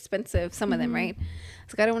because they're expensive. Some of them, right? I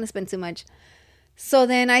was like, I don't want to spend too much. So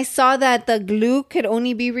then I saw that the glue could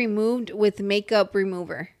only be removed with makeup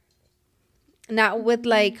remover. Not with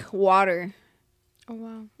like water. Oh,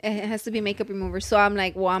 wow. It has to be makeup remover. So I'm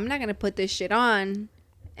like, well, I'm not going to put this shit on.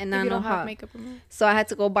 And I don't have makeup remover. So I had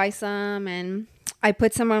to go buy some. And I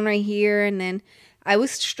put some on right here. And then I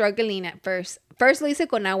was struggling at first. First, lo hice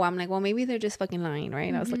con agua. I'm like, well, maybe they're just fucking lying, right?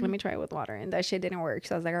 Mm-hmm. I was like, let me try it with water. And that shit didn't work.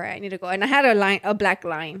 So I was like, all right, I need to go. And I had a black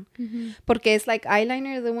line. Mm-hmm. Porque it's like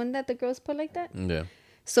eyeliner, the one that the girls put like that. Yeah.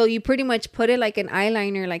 So you pretty much put it like an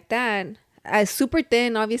eyeliner like that. Super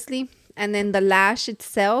thin, obviously. And then the lash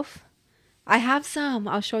itself. I have some.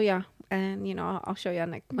 I'll show you. And, I'll show you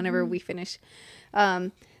like whenever we finish. I've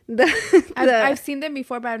seen them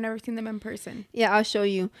before, but I've never seen them in person. Yeah, I'll show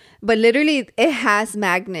you. But literally, it has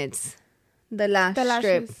magnets. The lash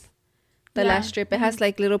strip. The lash strip. It has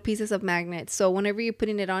like little pieces of magnets. So whenever you're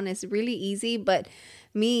putting it on, it's really easy. But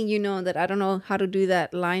me, that I don't know how to do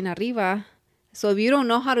that line arriba. So if you don't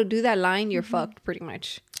know how to do that line, you're fucked pretty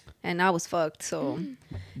much. And I was fucked. So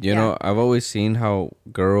you know, I've always seen how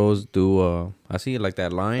girls do. I see like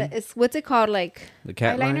that line. What's it called? Like the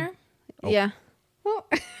cat eyeliner. Line? Oh. Yeah. Oh.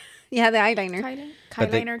 Yeah, the eyeliner.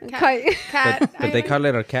 Cat. But they call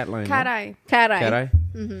it a cat line. Cat eye. Cat eye. Cat eye.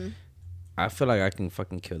 Mm-hmm. I feel like I can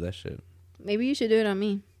fucking kill that shit. Maybe you should do it on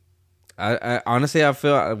me. I honestly, I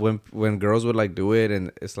feel when girls would like do it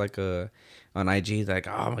and it's like on IG, like,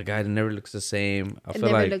 oh my god, it never looks the same. I feel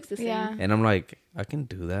like looks the same. Yeah. And I'm like, I can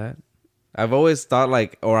do that. I've always thought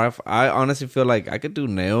like, or I honestly feel like I could do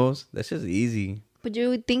nails. That's just easy. But you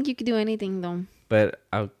would think you could do anything though. But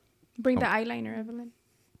bring the eyeliner, Evelyn.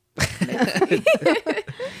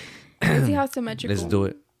 Let's see how symmetrical.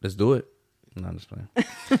 Let's do it. No, I'm just playing.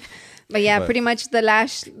 But yeah, pretty much the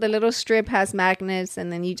little strip has magnets,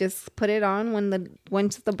 and then you just put it on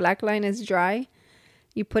once the black line is dry.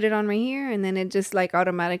 You put it on right here, and then it just like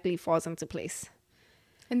automatically falls into place.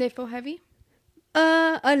 And they feel heavy?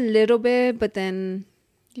 A little bit, but then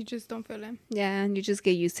you just don't feel them. Yeah, you just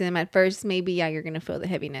get used to them. At first, maybe you're gonna feel the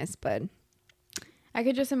heaviness, but I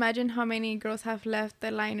could just imagine how many girls have left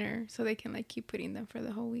the liner so they can like keep putting them for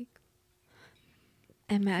the whole week.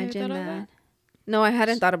 Imagine that. No, I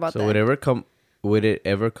hadn't thought about that. So would it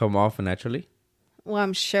ever come off naturally? Well,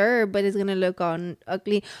 I'm sure, but it's gonna look all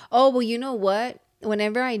ugly. Oh, well, you know what?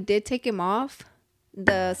 Whenever I did take him off,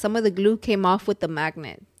 some of the glue came off with the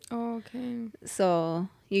magnet. Oh, okay. So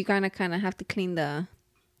you kind of have to clean the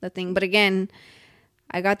thing. But again,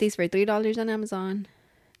 I got these for $3 on Amazon.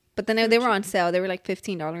 But then they were on sale. They were like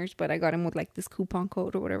 $15, but I got them with like this coupon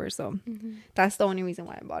code or whatever. So that's the only reason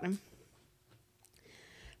why I bought them.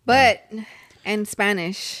 But en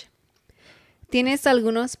Spanish, ¿tienes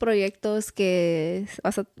algunos proyectos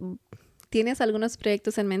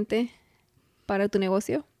en mente para tu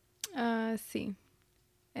negocio? Sí.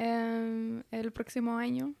 El próximo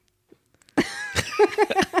año.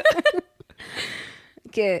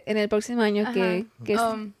 Que en el próximo año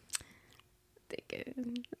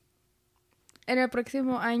en el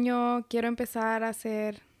próximo año quiero empezar a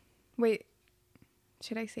hacer. Wait,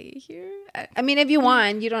 should I say it here? I mean, if you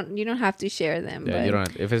want, you don't have to share them. Yeah, but you don't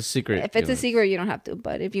have to. If it's a secret. If it's a secret, you don't have to.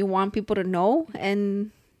 But if you want people to know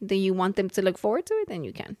and then you want them to look forward to it, then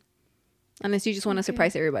you can. Unless you just want to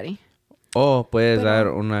surprise everybody. Oh, puedes dar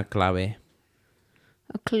una clave.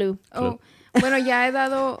 A clue. Oh, bueno, ya he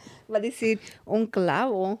dado... Va a decir un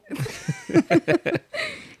clavo.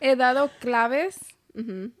 He dado claves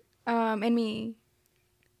en mi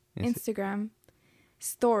Instagram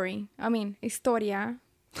story. I mean, historia.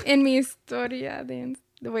 En mi historia de...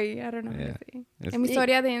 Wait, I don't know how to say. En mi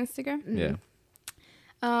historia de Instagram. Yeah.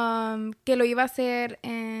 Que lo iba a hacer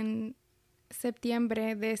en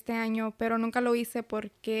septiembre de este año, pero nunca lo hice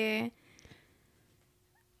porque...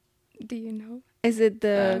 Do you know? Is it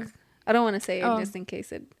the... I don't want to say it just in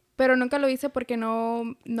case it... Pero nunca lo hice porque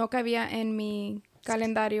no cabía en mi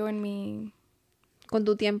calendario, en mi... Con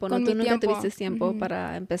tu tiempo, ¿no? Tú nunca tuviste tiempo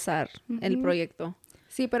para empezar el proyecto.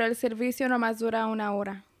 Sí, pero el servicio nomás dura 1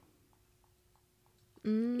 hora.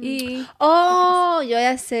 Y... Oh, yo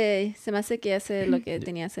ya sé. Se me hace que ya sé lo que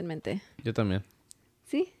tenías en mente. Yo también.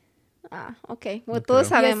 ¿Sí? Ah, ok. Well, todos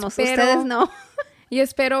sabemos. Ustedes no. Y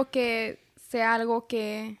espero que sea algo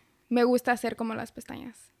que me gusta hacer como las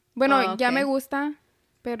pestañas. Bueno, ya me gusta,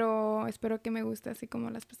 pero espero que me guste así como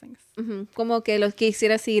las pestañas. Como que lo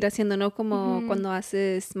quisieras seguir haciendo, ¿no? Como cuando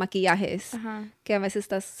haces maquillajes. Que a veces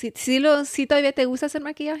estás... ¿Sí todavía te gusta hacer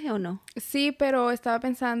maquillaje o no? Sí, pero estaba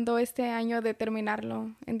pensando este año de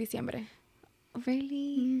terminarlo en diciembre.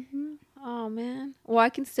 Really? Oh, man. Well, I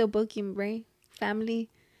can still book you, right? Family.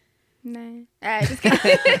 Nah. Just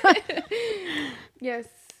kidding. Yes.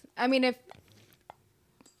 I mean, if...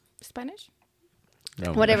 Spanish?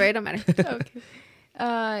 No, whatever, it don't matter. Okay.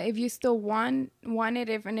 If you still want it,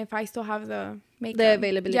 if I still have the makeup. The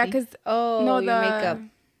availability. Yeah, because... your makeup.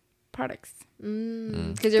 Products.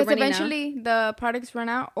 Because you're running eventually the products run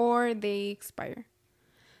out or they expire.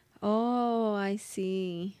 Oh, I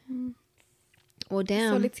see. Well,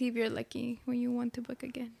 damn. So let's see if you're lucky when you want to book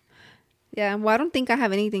again. Yeah, well, I don't think I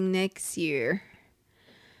have anything next year.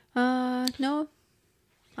 No.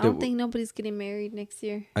 I don't think nobody's getting married next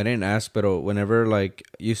year. I didn't ask, but whenever like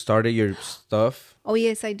you started your stuff. Oh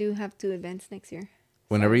yes, I do have 2 events next year.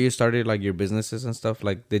 Whenever you started like your businesses and stuff,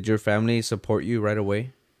 like did your family support you right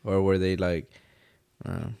away, or were they like?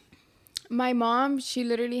 My mom, she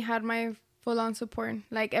literally had my full-on support.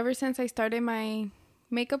 Like ever since I started my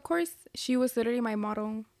makeup course, she was literally my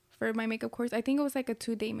model for my makeup course. I think it was like a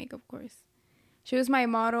 2-day makeup course. She was my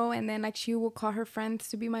model, and then like she would call her friends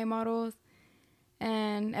to be my models.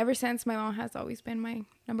 And ever since, my mom has always been my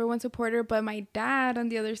number 1 supporter. But my dad, on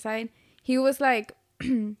the other side, he was like,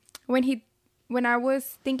 when I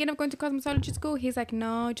was thinking of going to cosmetology school, he's like,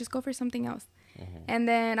 no, just go for something else. And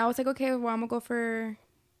then I was like, okay, well, I'm gonna go for,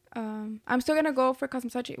 I'm still gonna go for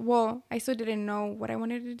cosmetology. Well, I still didn't know what I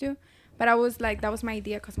wanted to do, but I was like, that was my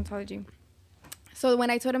idea, cosmetology. So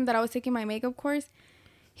when I told him that I was taking my makeup course,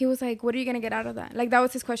 he was like, what are you gonna get out of that? Like, that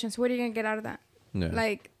was his question. So what are you gonna get out of that? Yeah.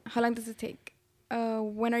 Like, how long does it take?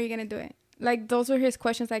 When are you gonna do it? Like, those were his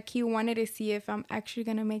questions. Like, he wanted to see if I'm actually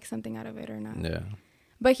gonna make something out of it or not. Yeah.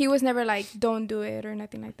 But he was never like, don't do it or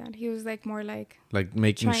nothing like that. He was like more like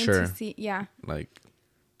making sure. To see, yeah. Like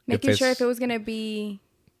making sure if it was gonna be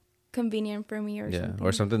convenient for me or something.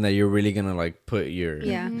 Or something that you're really gonna like put your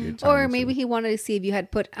your time or into. maybe he wanted to see if you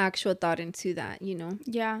had put actual thought into that, you know.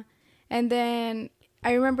 Yeah. And then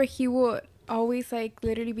I remember he would always like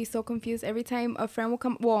literally be so confused every time a friend would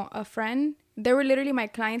come. Well, a friend, they were literally my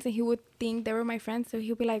clients, and he would think they were my friends. So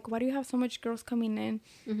he'll be like, why do you have so much girls coming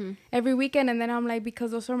in every weekend? And then I'm like,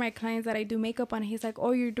 because those are my clients that I do makeup on. And he's like,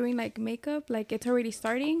 oh, you're doing like makeup, like it's already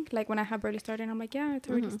starting, like when I have barely started. And I'm like, yeah, it's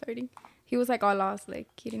already starting. He was like all lost, like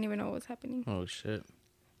he didn't even know what was happening. Oh shit.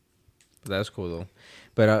 That's cool though.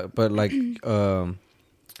 But like and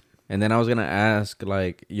then I was gonna ask,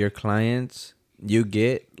 like, your clients, you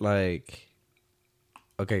get like,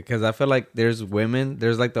 okay, because I feel like there's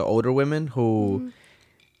like the older women who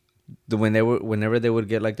whenever they would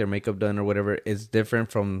get like their makeup done or whatever, it's different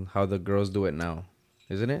from how the girls do it now,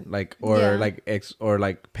 isn't it? Like, or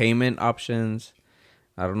like payment options.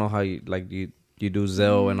 I don't know how you do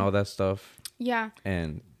Zelle and all that stuff. Yeah.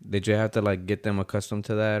 And did you have to like get them accustomed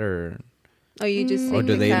to that, or you just or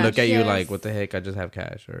do they cash? look at you like, what the heck, I just have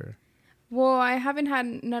cash? Or well, I haven't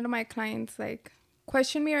had none of my clients like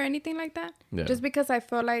question me or anything like that. Yeah. Just because I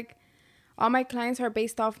feel like all my clients are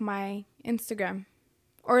based off my Instagram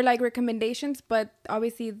or like recommendations, but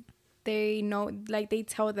obviously they know, like they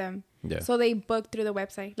tell them. Yeah. So they book through the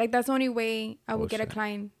website. Like that's the only way I will get a shit.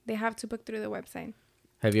 client. They have to book through the website.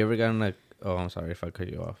 Have you ever gotten a... Oh, I'm sorry if I cut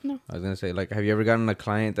you off. No. I was going to say, like, have you ever gotten a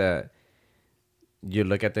client that you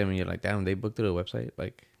look at them and you're like, damn, they booked through the website?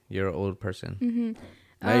 Like, you're an old person. Mm-hmm.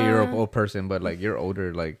 Not you're an old person, but like you're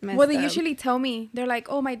older. Like, well, they usually tell me. They're like,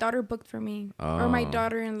 oh, my daughter booked for me. Or my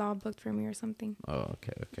daughter-in-law booked for me or something. Oh,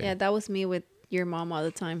 okay. Yeah, that was me with your mom all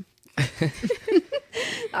the time.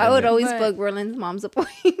 I would always book Berlin's mom's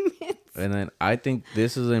appointments. And then I think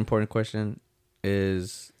this is an important question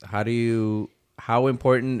is how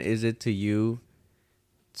important is it to you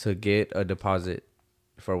to get a deposit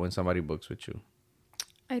for when somebody books with you?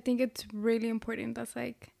 I think it's really important.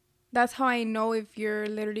 That's how I know if you're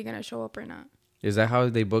literally going to show up or not. Is that how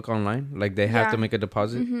they book online? Like they have to make a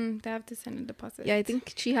deposit? Mm-hmm. They have to send a deposit. Yeah, I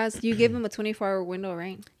think you give them a 24-hour window,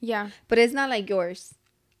 right? Yeah. But it's not like yours.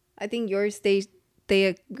 I think yours, they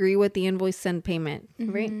agree with the invoice send payment,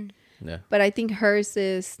 right? Yeah. But I think hers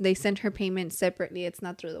is they send her payment separately. It's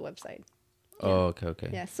not through the website. Oh, okay.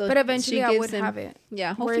 Yeah. So but eventually I would have it.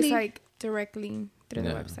 Yeah. Hopefully. Where it's like directly through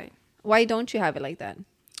the website. Why don't you have it like that?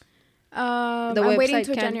 I'm waiting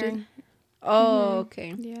till January. Oh,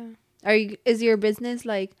 okay. Yeah. Is your business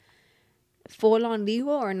like full on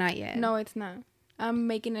legal or not yet? No, it's not. I'm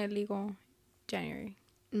making it legal January.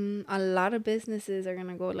 A lot of businesses are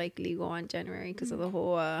gonna go like legal on January because of the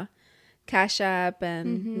whole Cash App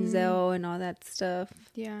and Zelle and all that stuff.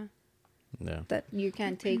 Yeah. Yeah. That you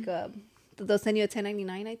can't take they'll send you a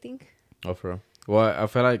 1099, I think. Oh, for real? Well, I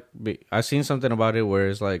feel like I seen something about it where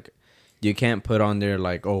it's like you can't put on there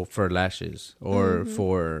like, oh, for lashes or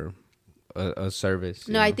for a service.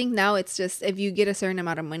 No, I think now it's just if you get a certain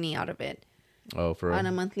amount of money out of it. Oh, for real? On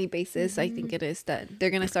a monthly basis, I think it is that they're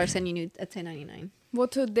gonna start sending you a 1099. Well,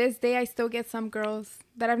 to this day, I still get some girls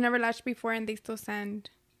that I've never lashed before, and they still send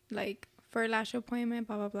like for a lash appointment,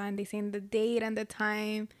 blah blah blah, and they send the date and the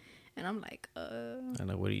time, and I'm like, I'm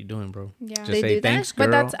like, what are you doing, bro? Yeah, just they say do thanks, that?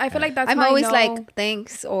 girl. But I feel like that's. I'm how always I know. like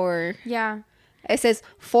thanks or Yeah. It says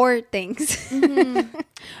for things.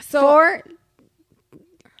 So for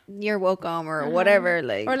you're welcome or whatever,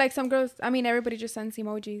 like or like some girls. I mean, everybody just sends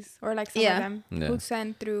emojis, or like some of them who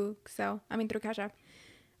send through through Cash App.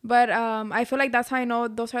 But I feel like that's how I know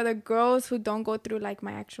those are the girls who don't go through like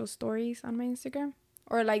my actual stories on my Instagram,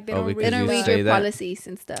 or like they don't read your policies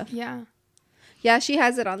and stuff. Yeah, she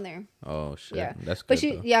has it on there. Oh shit. Yeah, that's good.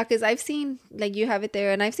 But because I've seen like you have it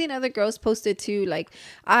there, and I've seen other girls post it too. Like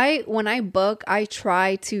when I book, I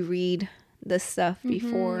try to read the stuff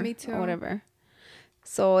before me too. Or whatever.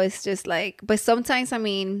 So it's just like, but sometimes I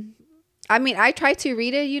mean, I try to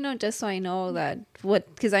read it, just so I know that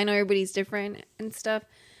because I know everybody's different and stuff.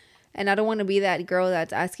 And I don't want to be that girl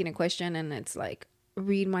that's asking a question and it's like,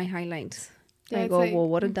 read my highlights. Yeah, I go, like, well,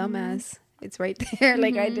 what a dumbass. It's right there.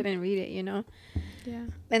 Like, I didn't read it, Yeah.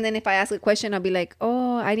 And then if I ask a question, I'll be like,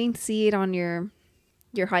 oh, I didn't see it on your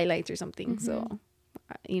highlights or something. So,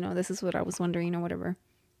 this is what I was wondering or whatever.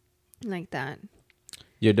 Like that.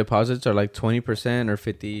 Your deposits are like 20% or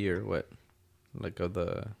 50 or what? Like of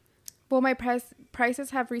the... Well, my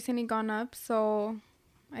prices have recently gone up. So,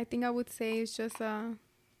 I think I would say it's just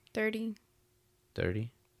 30.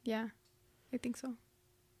 30? Yeah, I think so.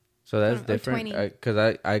 So that's different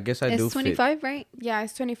because I guess I do. It's 25, right? Yeah,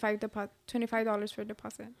 it's $25 for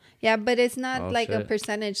deposit. Yeah, but it's not a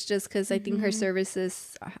percentage just because I think her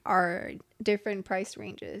services are different price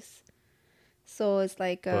ranges. So it's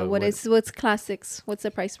like what's classics? What's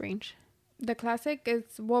the price range? The classic is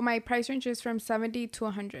my price range is from 70 to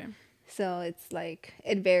 100. So it's like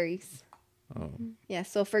it varies. Oh. Yeah,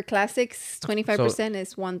 so for classics, 25%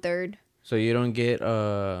 is 1/3. So you don't get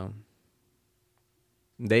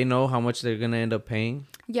they know how much they're gonna end up paying?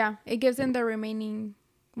 Yeah, it gives them the remaining.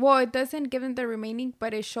 Well, it doesn't give them the remaining,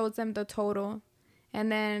 but it shows them the total.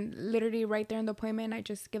 And then literally right there in the appointment, I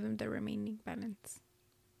just give them the remaining balance.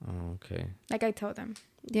 Oh, okay. Like I tell them.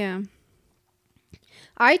 Yeah.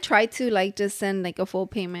 I try to just send a full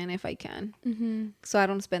payment if I can. So I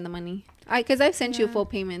don't spend the money. Because I've sent you full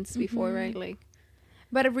payments before, right?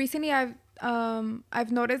 But recently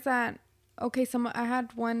I've noticed that I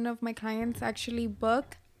had one of my clients actually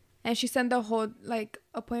book, and she sent the whole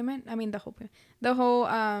appointment. I mean the whole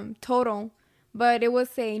total, but it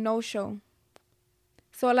was a no-show.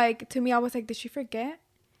 So to me I was like, did she forget?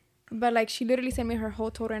 But she literally sent me her whole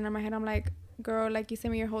total, and in my head I'm like, girl, you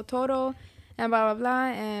sent me your whole total and blah blah blah,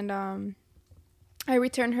 and I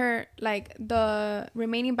returned her the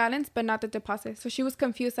remaining balance but not the deposit. So she was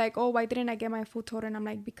confused, oh, why didn't I get my full total? And I'm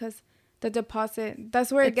like, because the deposit,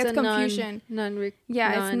 that's where it gets confusion. It's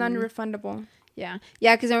non-refundable. Yeah.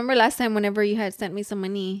 Yeah, because I remember last time whenever you had sent me some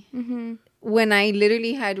money, when I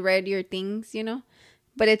literally had read your things, you know,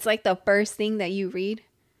 but it's like the first thing that you read.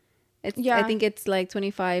 I think it's like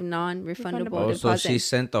 25 non-refundable Oh, deposit. so she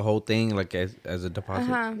sent the whole thing like as a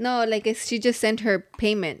deposit? No, like she just sent her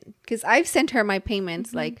payment. Because I've sent her my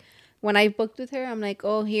payments. Like when I booked with her, I'm like,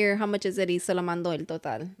 oh, here, how much is it? Y se lo mando el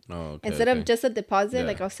total. Oh, okay. Instead of just a deposit,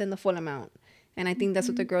 like I'll send the full amount. And I think that's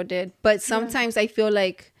what the girl did. But sometimes I feel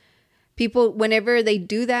like people, whenever they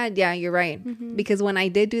do that, yeah, you're right. Because when I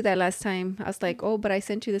did do that last time, I was like, oh, but I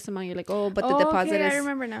sent you this amount. You're like, oh, but the deposit is... I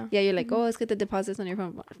remember now. Yeah, you're like, oh, let's get the deposits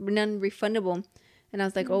non-refundable. And I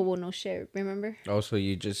was like, oh, well, no shit. Remember? Oh, so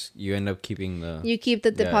you end up keeping the... You keep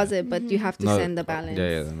the deposit, but you have to send the balance.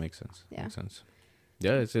 Yeah, that makes sense. Yeah. Makes sense.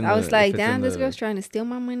 Yeah, it's in I was like, damn, this girl's trying to steal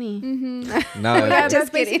my money. No, yeah, that's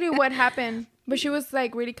basically what happened. But she was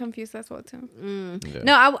like really confused as well too. Yeah.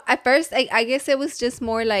 No, at first, I guess it was just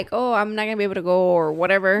more like, oh, I'm not gonna be able to go or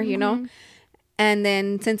whatever, you know. And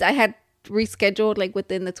then since I had rescheduled like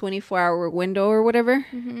within the 24-hour window or whatever,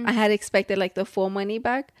 I had expected like the full money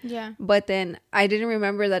back. Yeah. But then I didn't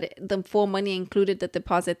remember that the full money included the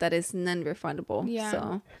deposit that is non-refundable. Yeah.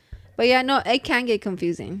 So. But yeah, no, it can get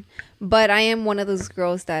confusing. But I am one of those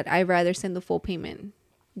girls that I'd rather send the full payment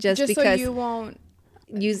just because so you won't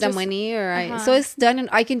use the money so it's done and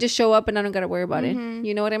I can just show up and I don't gotta worry about it.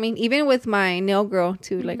 You know what I mean? Even with my nail girl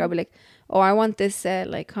too, like I'll be like, oh, I want this set,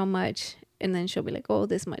 like how much? And then she'll be like, oh,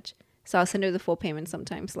 this much. So I'll send her the full payment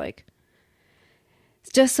sometimes, like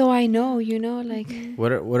just so I know, you know, like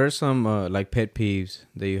what are some like pet peeves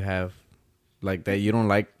that you have, like that you don't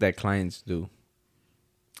like that clients do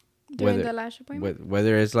during the lash appointment?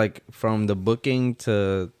 Whether it's like from the booking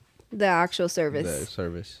to the actual service. The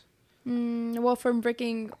service. Well, from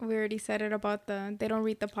breaking, we already said it about they don't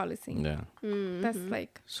read the policy. Yeah. That's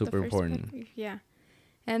like super important. Yeah.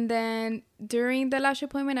 And then during the lash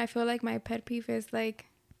appointment, I feel like my pet peeve is like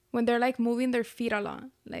when they're like moving their feet a lot.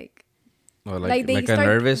 Like they start,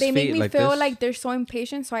 nervous they make me like feel this? Like they're so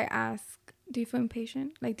impatient. So I ask, do you feel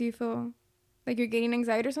impatient? Like, do you feel like you're getting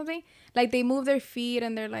anxiety or something? Like they move their feet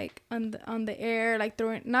and they're like on the air, like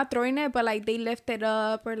not throwing it, but like they lift it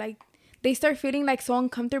up or like they start feeling like so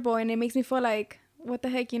uncomfortable, and it makes me feel like, what the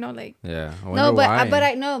heck, you know, like. Yeah. No,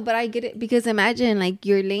 but I get it, because imagine like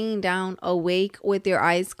you're laying down awake with your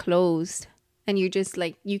eyes closed and you're just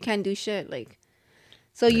like, you can't do shit, like.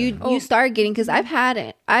 So you start getting, because I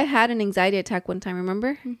had an anxiety attack one time,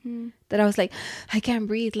 remember? That I was like, I can't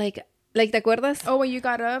breathe, like ¿te acuerdas? Oh, when you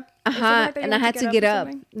got up? Like and I had to get up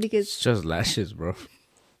because it's just lashes, bro.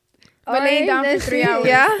 But laying down for 3 hours.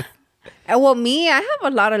 Yeah. Well, me, I have a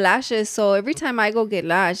lot of lashes, so every time I go get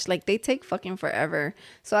lashed, like they take fucking forever.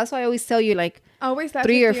 So that's why I always tell you, like, always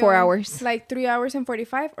 3 or 4 hours, like 3 hours and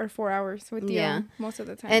 45 or 4 hours with you most of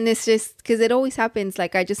the time. And it's just because it always happens.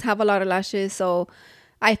 Like I just have a lot of lashes, so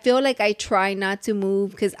I feel like I try not to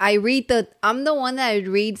move because I'm the one that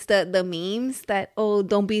reads the memes that, oh,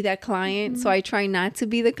 don't be that client. So I try not to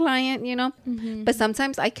be the client, you know. But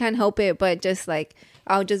sometimes I can't help it, but just like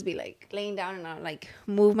I'll just be like laying down and I'll like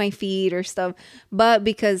move my feet or stuff. But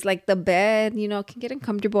because like the bed, you know, can get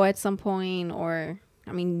uncomfortable at some point, or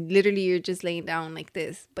I mean, literally you're just laying down like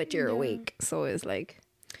this, but you're awake. So it's like.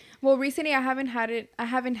 Well, recently I haven't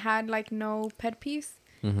had like no pet peeves,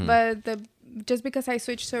 but just because I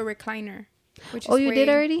switched to a recliner, which is you did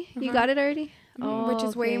already? You got it already? Which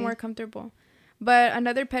is way more comfortable. But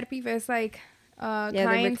another pet peeve is like the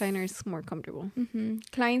recliner is more comfortable.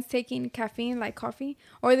 Clients taking caffeine, like coffee,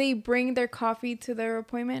 or they bring their coffee to their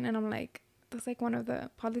appointment, and I'm like, that's like one of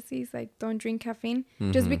the policies, like don't drink caffeine,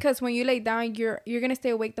 just because when you lay down, you're gonna stay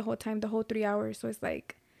awake the whole time, the whole 3 hours. So it's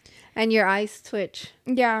like, and your eyes twitch.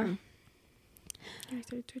 Yeah. I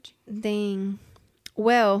started twitching. Dang.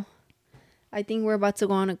 Well, I think we're about to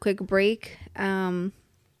go on a quick break. How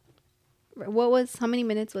many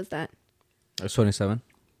minutes was that? 27.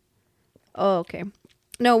 Oh, okay.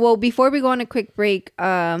 No, well, before we go on a quick break,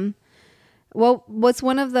 what's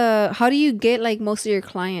one of how do you get like most of your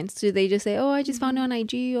clients? Do they just say, oh, I just found it on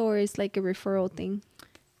IG, or it's like a referral thing?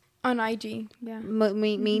 On IG, yeah.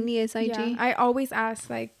 Mainly it's IG? Yeah, I always ask,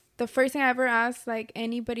 like, the first thing I ever ask, like,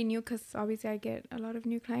 anybody new, because obviously I get a lot of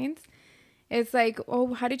new clients. It's like,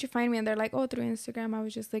 oh, how did you find me? And they're like, oh, through Instagram. I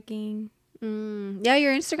was just looking. Yeah,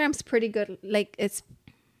 your Instagram's pretty good. Like, it's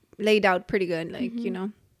laid out pretty good, like, you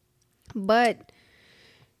know. But,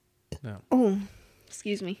 oh,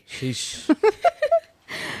 excuse me. Sheesh.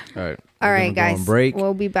 All right, guys. Break.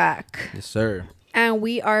 We'll be back. Yes, sir. And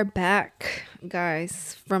we are back,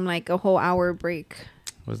 guys, from like a whole hour break.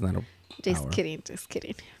 Wasn't that Just kidding.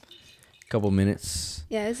 Couple minutes.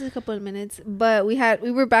 Yeah, this is a couple of minutes. But we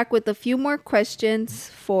were back with a few more questions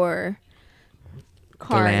for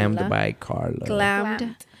Karla. Glammed by Karla.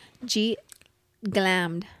 Glammed.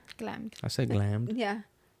 Glammed. Glammed. I said glammed. Yeah.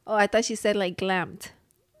 Oh, I thought she said like glammed.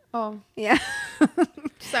 Oh. Yeah.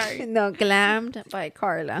 Sorry. No, glammed by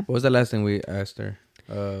Karla. What was the last thing we asked her?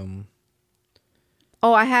 Oh,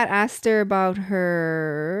 I had asked her about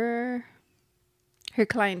her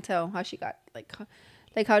clientele, how she got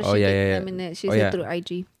how did she get them in it? She said through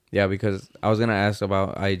IG. Yeah, because I was gonna ask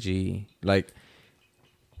about IG. Like,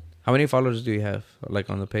 how many followers do you have? Like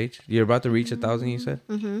on the page, you're about to reach 1,000. You said.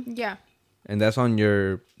 Mm-hmm. Yeah. And that's on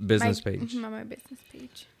your business page. On my business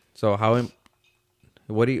page. So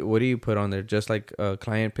what do you put on there? Just like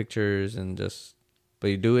client pictures and just. But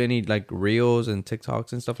you do any like reels and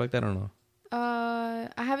TikToks and stuff like that or no?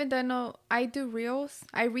 I haven't done no. I do reels.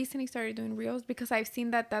 I recently started doing reels because I've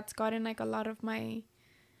seen that that's gotten like a lot of my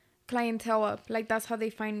clientele up. Like that's how they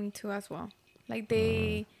find me too as well. Like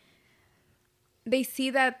they see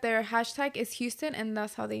that their hashtag is Houston and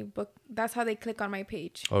that's how they book. That's how they click on my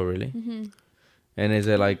page. Oh really? Mm-hmm. And is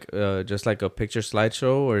it like just like a picture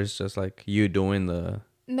slideshow or it's just like you doing the?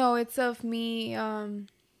 No, it's of me.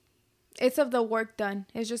 It's of the work done.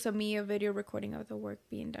 It's just a video recording of the work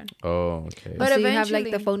being done. Oh, okay. But so you have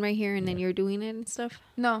like the phone right here and then you're doing it and stuff?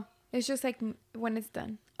 No, it's just like when it's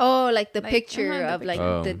done. Oh, like the picture of like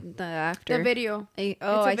the after. The video. I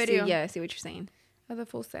see. Yeah, I see what you're saying. Of the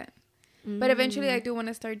full set. But eventually I do want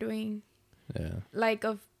to start doing like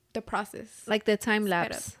of the process. Like the time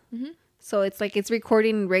lapse. Mm-hmm. So it's like it's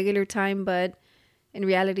recording regular time, but in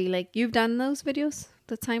reality, like you've done those videos,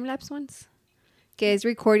 the time lapse ones? Okay, it's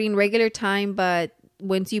recording regular time, but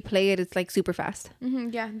once you play it, it's like super fast. Mm-hmm,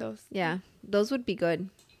 yeah, those. Yeah, those would be good.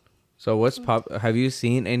 So what's have you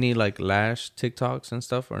seen any like Lash TikToks and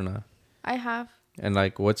stuff or not? I have. And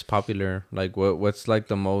like what's popular? Like what's like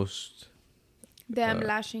the most? Them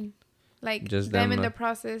lashing. Like just them in the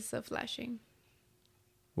process of lashing.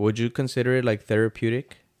 Would you consider it like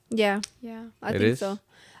therapeutic? Yeah. Yeah. I think so.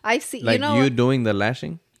 I've seen like you doing the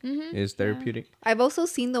lashing is therapeutic. Yeah. I've also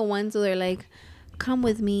seen the ones where they're like, come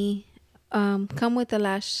with me, come with a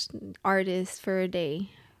lash artist for a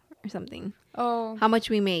day or something. Oh. How much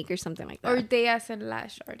we make or something like that. Or day as a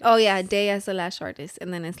lash artist. Oh yeah, day as a lash artist.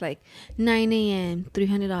 And then it's like 9 a.m.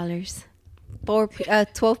 $300.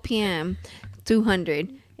 12 p.m.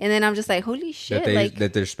 $200. And then I'm just like, holy shit.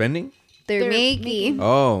 That they're spending? They're making.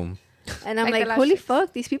 Oh. And I'm like holy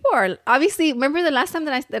fuck, these people are obviously. Remember the last time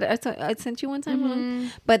that I sent you one time? Mm-hmm.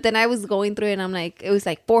 But then I was going through it and I'm like, it was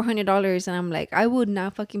like $400. And I'm like, I would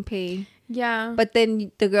not fucking pay. Yeah. But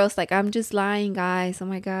then the girl's like, I'm just lying, guys. Oh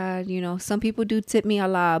my God. Some people do tip me a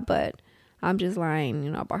lot, but I'm just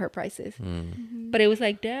lying, about her prices. Mm-hmm. But it was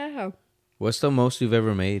like, damn. What's the most you've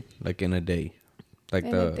ever made like in a day? Like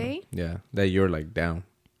in a day? Yeah. That you're like down.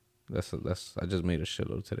 That's I just made a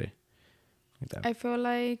shitload today. Like that. I feel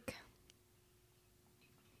like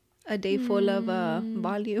a day full of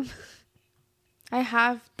volume. I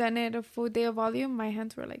have done it a full day of volume. My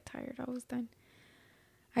hands were like tired. I was done.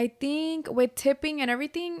 I think with tipping and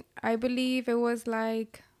everything, I believe it was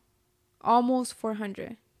like almost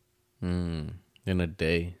 400. In a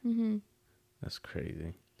day. Mm-hmm. That's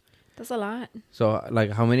crazy. That's a lot. So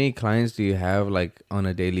like how many clients do you have like on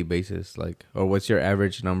a daily basis? Like, or what's your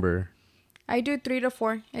average number? I do 3 to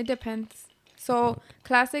 4. It depends. So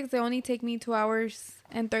classics, they only take me 2 hours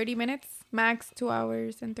and 30 minutes. Max 2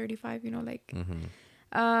 hours and 35,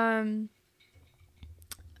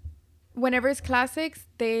 whenever it's classics,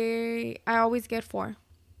 I always get 4.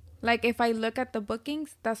 Like if I look at the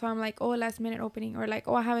bookings, that's why I'm like, oh, last minute opening, or like,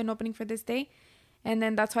 oh, I have an opening for this day. And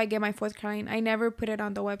then that's why I get my 4th client. I never put it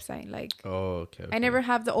on the website. Like, okay. I never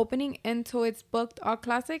have the opening until it's booked all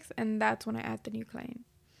classics. And that's when I add the new client.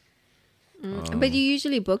 But you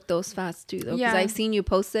usually book those fast too, though. Because I've seen you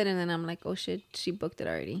post it and then I'm like, oh shit, she booked it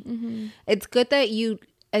already. Mm-hmm. It's good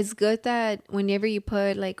that whenever you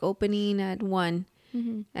put like opening at 1,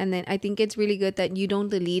 and then I think it's really good that you don't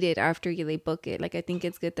delete it after they book it. Like I think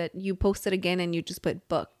it's good that you post it again and you just put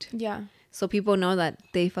booked. Yeah. So people know that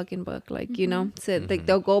they fucking book, like, so like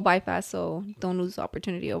they'll go by fast, so don't lose the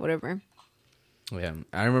opportunity or whatever. Yeah.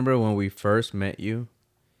 I remember when we first met you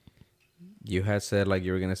had said like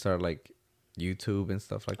you were going to start like YouTube and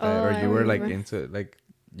stuff like that, or you were like into like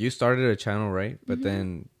you started a channel, right? But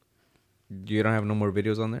then you don't have no more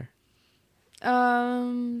videos on there.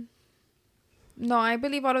 No, I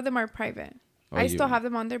believe all of them are private. I still have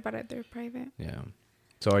them on there, but they're private. Yeah.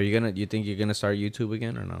 So you think you're gonna start YouTube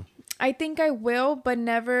again or no? I think I will, but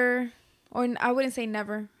never, or I wouldn't say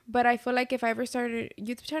never, but I feel like if I ever started a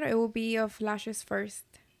YouTube channel, it will be of lashes first.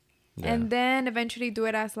 and then eventually do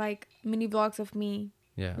it as like mini vlogs of me.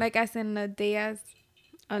 Yeah. Like as in a day as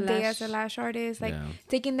a lash artist, like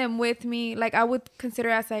taking them with me. Like I would consider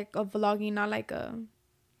as like a vlogging, not like a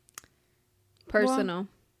personal.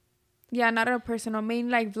 Not a personal,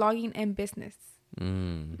 mainly like vlogging and business. I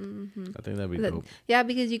think that'd be dope. Yeah,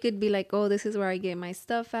 because you could be like, oh, this is where I get my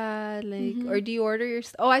stuff at, like, or do you order your?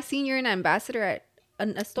 Oh, I seen you're an ambassador at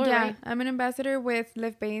a store. Yeah, right? I'm an ambassador with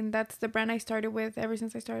Live Bane. That's the brand I started with ever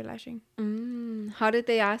since I started lashing. How did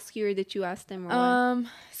they ask you, or did you ask them? Or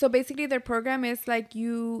so basically, their program is like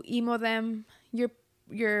you email them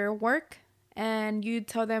your work, and you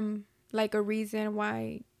tell them like a reason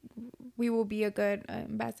why we will be a good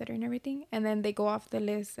ambassador and everything, and then they go off the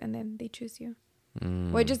list, and then they choose you.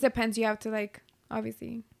 Well, it just depends. You have to like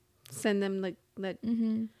obviously send them like that.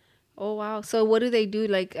 Oh wow! So what do they do?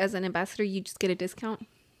 Like as an ambassador, you just get a discount.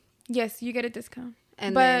 Yes, you get a discount.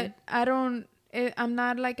 But I'm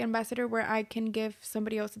not like ambassador where I can give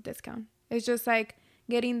somebody else a discount. It's just like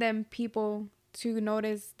getting them people to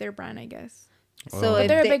notice their brand, I guess. So but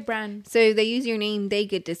they're a big brand. So if they use your name, they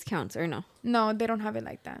get discounts or no? No, they don't have it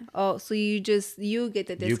like that. Oh, so you get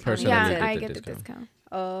the discount. You personally I get the discount.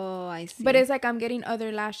 Oh, I see. But it's like I'm getting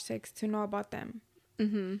other lash techs to know about them.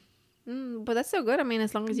 But that's so good. I mean,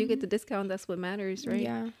 as long as you get the discount, that's what matters, right?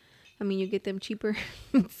 Yeah. I mean, you get them cheaper.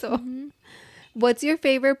 So, what's your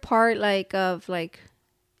favorite part, like, of like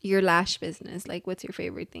your lash business? Like, what's your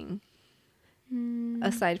favorite thing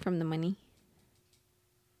aside from the money?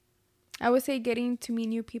 I would say getting to meet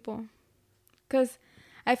new people, because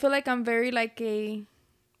I feel like I'm very like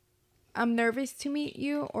I'm nervous to meet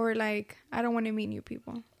you, or like I don't want to meet new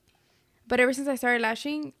people. But ever since I started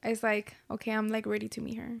lashing, it's like, okay, I'm like ready to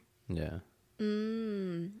meet her. Yeah.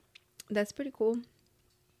 That's pretty cool.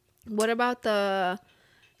 What about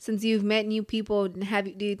since you've met new people,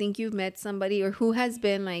 do you think you've met somebody, or who has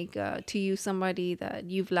been like to you somebody that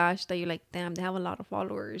you've lashed that you're like, damn, they have a lot of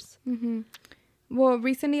followers? Well,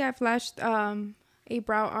 recently I've lashed a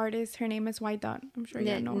brow artist. Her name is White Dot. I'm sure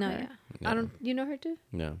you know her. Yeah. You know her too?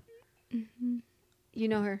 Yeah. You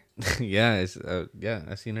know her? Yeah,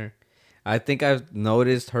 I've seen her. I think I've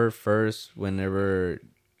noticed her first whenever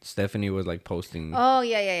Stephanie was like posting. Oh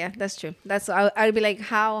yeah. That's true. I'd be like,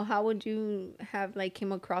 how would you have like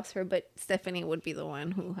came across her? But Stephanie would be the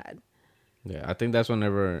one who had. Yeah, I think that's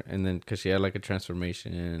whenever, and then because she had like a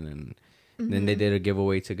transformation, and then they did a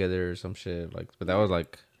giveaway together or some shit. Like, but that was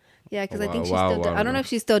like. Yeah, because I think she still. I don't know if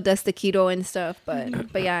she still does the keto and stuff,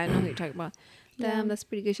 but yeah, I know who you're talking about. Damn, that's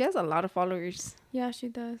pretty good. She has a lot of followers. Yeah, she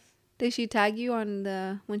does. Did she tag you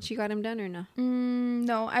on when she got him done or no?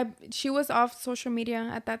 No, she was off social media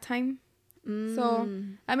at that time. So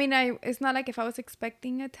I mean, it's not like if I was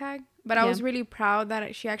expecting a tag, but I was really proud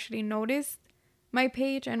that she actually noticed my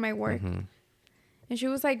page and my work, and she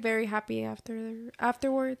was like very happy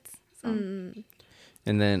afterwards. So.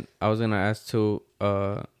 And then I was gonna ask too.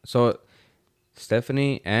 So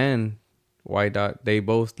Stephanie and White Dot, they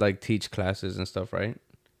both like teach classes and stuff, right?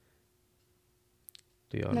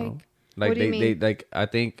 Do y'all know? Like what do you mean? they like, I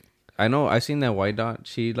think I know. I seen that White Dot.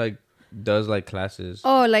 She like does like classes.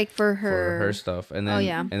 Oh, like for her stuff, and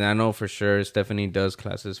then and I know for sure Stephanie does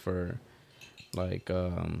classes for like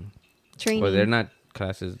training. Well, they're not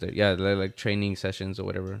classes. They're like training sessions or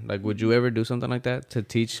whatever. Like, would you ever do something like that to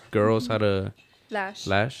teach girls how to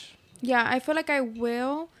lash? Yeah, I feel like I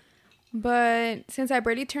will, but since I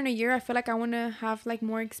barely turned a year, I feel like I want to have like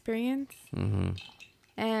more experience.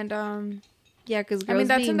 And yeah, because I mean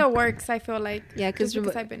that's in the works. I feel like because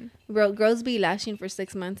I've been girls be lashing for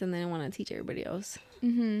 6 months and then want to teach everybody else.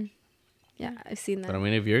 Yeah, I've seen that. But I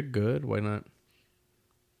mean, if you're good, why not?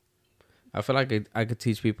 I feel like I could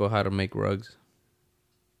teach people how to make rugs.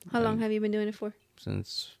 How long have you been doing it for?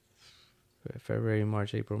 Since February,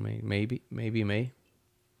 March, April, May, maybe May.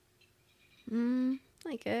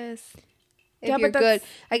 I guess. If you're good,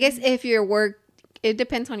 I guess if your work, it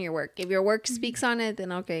depends on your work. If your work speaks on it,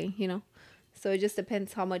 then okay, So it just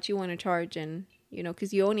depends how much you want to charge, and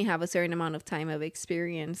because you only have a certain amount of time of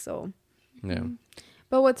experience. So yeah.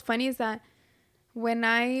 But what's funny is that when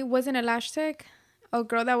I was in a lash tech, a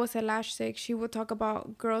girl that was a lash tech, she would talk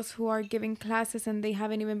about girls who are giving classes and they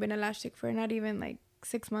haven't even been a lash tech for not even like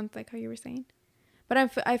 6 months, like how you were saying. But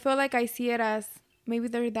I feel like I see it as maybe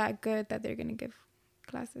they're that good that they're gonna give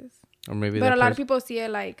classes. Or maybe. But a lot of people see it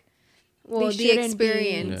like, well, the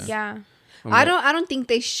experience. Yeah. I don't think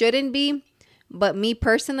they shouldn't be. But me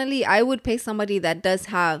personally, I would pay somebody that does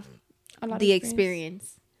have the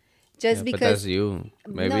experience. Just because. But that's you.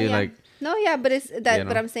 Maybe but it's that.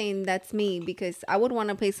 But I'm saying that's me, because I would want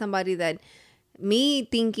to pay somebody that, me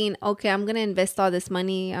thinking, okay, I'm gonna invest all this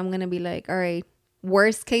money. I'm gonna be like, all right,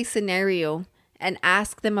 worst case scenario and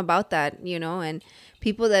ask them about that, you know. And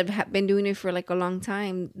people that have been doing it for like a long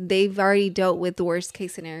time, they've already dealt with the worst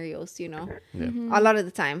case scenarios, you know. A lot of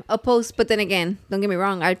the time. But then again, don't get me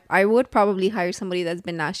wrong, I would probably hire somebody that's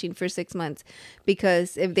been lashing for 6 months,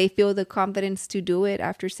 because if they feel the confidence to do it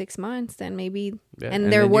after 6 months, then maybe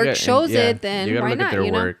and their work shows it, then you gotta why look not, at their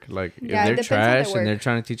you know? work. Like if they're trash and they're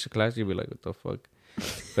trying to teach a class, you'll be like, what the fuck?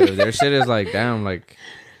 But if their shit is like, damn, like,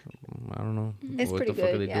 I don't know, it's what pretty the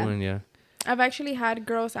fuck good, are they doing? Yeah, I've actually had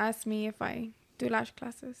girls ask me if I do lash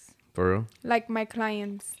classes. for real. Like my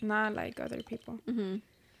clients, not like other people.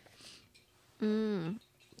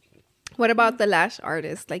 What about the lash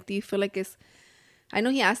artist? Like, do you feel like I know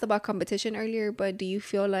he asked about competition earlier, but do you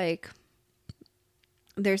feel like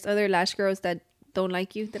there's other lash girls that don't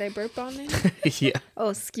like you? Did I burp on it? Yeah. Oh,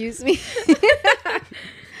 excuse me.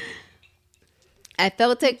 I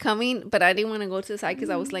felt it coming, but I didn't want to go to the side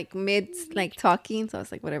because I was like like talking. So I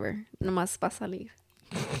was like, whatever. Nomás pa salir.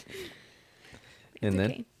 And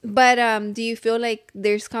then? But do you feel like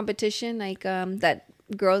there's competition? Like that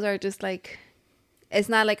girls are just like, it's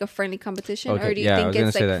not like a friendly competition? Okay, or do you think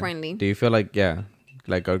it's like that. friendly? Do you feel like,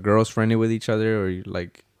 like are girls friendly with each other, or you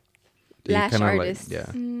like... Lash artists. Like,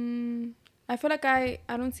 I feel like I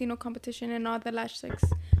don't see no competition in all the lash chicks.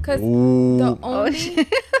 Because the only...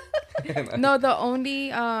 the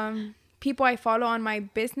only people I follow on my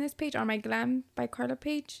business page, on my Glam by Karla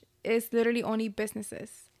page, is literally only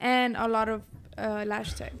businesses and a lot of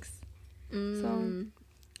lash techs. So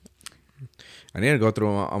I need to go through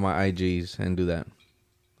all my IGs and do that.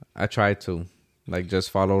 I try to, like,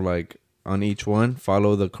 just follow, like, on each one,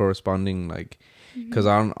 follow the corresponding, like, because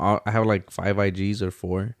I have like 5 IGs or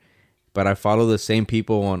 4, but I follow the same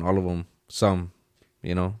people on all of them. Some,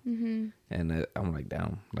 you know. And I'm like,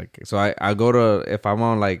 damn. Like, so I go to, if I'm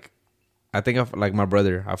on, like, I think of, like, my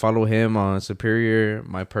brother. I follow him on Superior,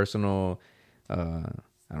 my personal, I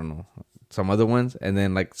don't know, some other ones. And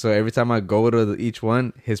then, like, so every time I go to each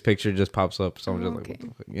one, his picture just pops up. So I'm just like, what the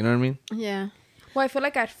fuck? You know what I mean? Yeah. Well, I feel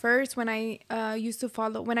like at first when I used to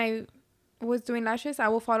follow, when I was doing lashes, I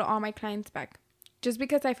will follow all my clients back. Just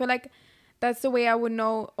because I feel like that's the way I would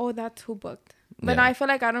know, oh, that's who booked. But now I feel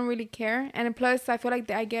like I don't really care. And plus, I feel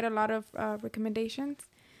like I get a lot of recommendations.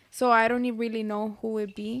 So I don't even really know who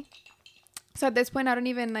it be. So at this point, I don't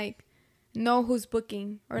even, like, know who's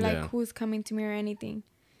booking or, like, who's coming to me or anything.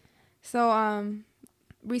 So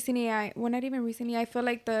recently, not even recently, I feel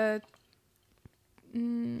like I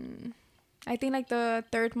think, like, the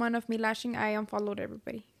 3rd month of me lashing, I unfollowed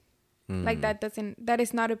everybody. Like, that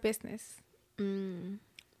is not a business.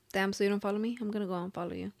 Damn, so you don't follow me? I'm going to go and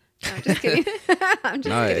follow you. No, I'm just kidding. I'm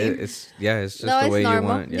just kidding. It's just the way normal. You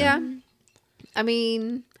want. Yeah. I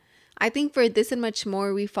mean, I think for this and much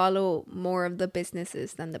more, we follow more of the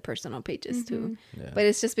businesses than the personal pages too. Yeah. But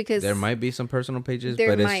it's just because there might be some personal pages,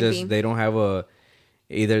 but it's just they don't have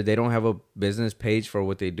either they don't have a business page for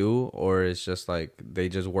what they do, or it's just like they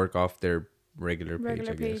just work off their regular page.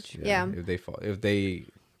 I guess. Yeah. If they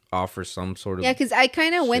offer some sort of because I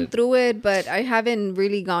kind of went through it, but I haven't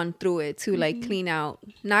really gone through it to like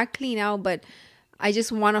not clean out, but I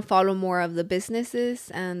just want to follow more of the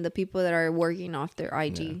businesses and the people that are working off their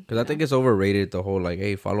IG. Because I think it's overrated, the whole like,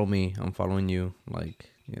 hey, follow me, I'm following you,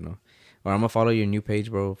 like, you know, or I'm gonna follow your new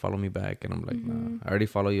page, bro, follow me back. And I'm like, nah, I already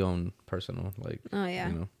follow you on personal, like, oh yeah,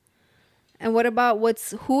 you know. And what about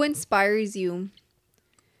who inspires you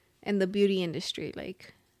in the beauty industry,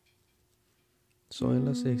 like? Soy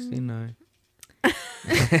la 69.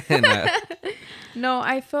 No,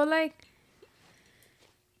 I feel like,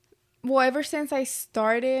 well, ever since I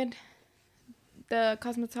started the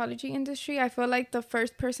cosmetology industry, I feel like the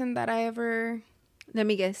first person that I ever... Let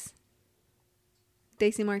me guess.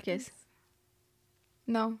 Daisy Marquez.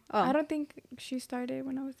 No. Oh. I don't think she started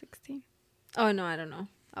when I was 16. Oh, no, I don't know.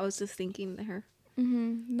 I was just thinking her.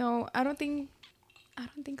 No, I don't think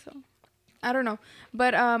so. I don't know.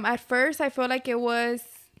 But at first, I feel like it was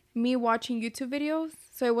me watching YouTube videos.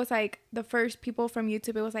 So it was like the first people from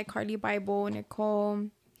YouTube. It was like Carly Bible, Nicole.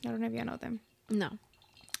 I don't know if you know them. No.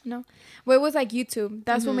 Well, it was like YouTube.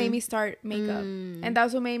 That's what made me start makeup. And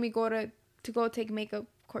that's what made me go take makeup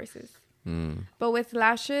courses. But with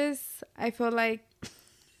lashes, I feel like...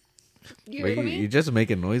 You're just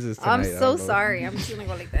making noises tonight. I'm so sorry. I'm just going to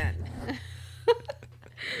go like that.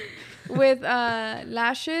 With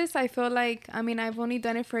lashes, I feel like, I mean, I've only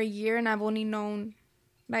done it for a year and I've only known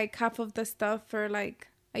like half of the stuff for like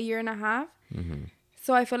a year and a half.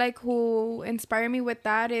 So I feel like who inspired me with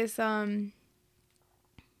that is, well,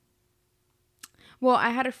 I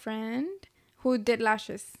had a friend who did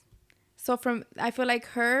lashes. So I feel like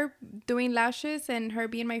her doing lashes and her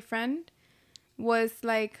being my friend was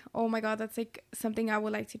like, oh my God, that's like something I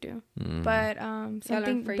would like to do. But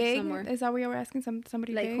something big, somewhere. Is that what you were asking?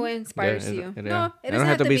 Somebody like big? who inspires you? No, it doesn't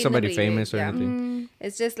have to be somebody famous or anything.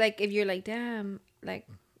 It's just like if you're like, damn, like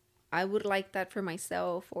I would like that for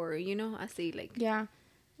myself, or you know, así like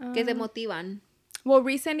que te motivan. Well,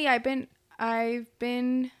 recently I've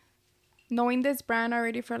been knowing this brand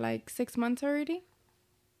already for like 6 months already.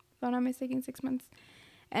 If I'm not mistaken, 6 months.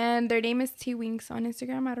 And their name is T Wings on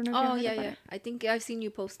Instagram. I don't know if you heard about it. I think I've seen you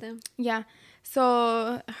post them. Yeah.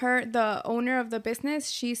 So the owner of the business,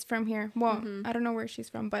 she's from here. Well, I don't know where she's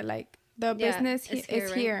from, but like the business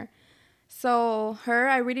is here. So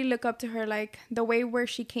I really look up to her, like the way where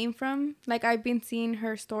she came from. Like I've been seeing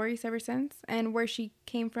her stories ever since, and where she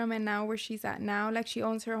came from and now where she's at now. Like she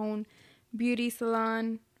owns her own beauty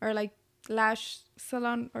salon or like lash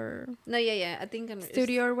salon or I think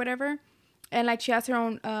studio or whatever. And like she has her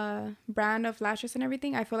own brand of lashes and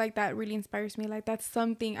everything. I feel like that really inspires me. Like that's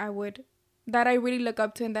something that I really look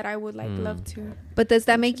up to and that I would like love to. But does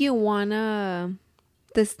that make you wanna?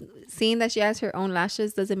 Seeing that she has her own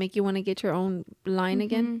lashes, does it make you want to get your own line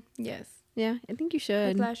again? Yes. Yeah, I think you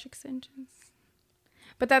should. With lash extensions.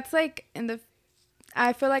 But that's like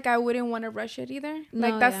I feel like I wouldn't want to rush it either.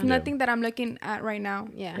 Like that's nothing that I'm looking at right now.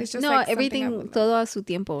 Yeah. It's just like everything todo a su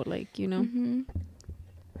tiempo, like, you know.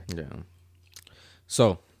 Yeah.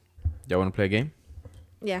 So, y'all want to play a game?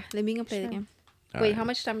 Yeah, let me go play the game. Wait, right. How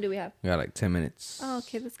much time do we have? We got like 10 minutes. Oh,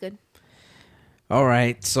 okay, that's good. All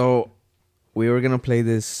right, so we were gonna play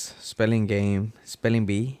this spelling game, spelling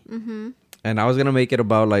bee, and I was gonna make it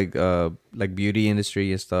about like beauty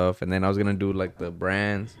industry and stuff, and then I was gonna do like the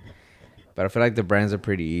brands, but I feel like the brands are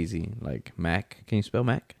pretty easy. Like Mac, can you spell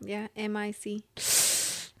Mac? Yeah, MIC.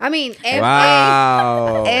 I mean,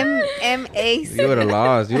 wow. M-A-C. You would have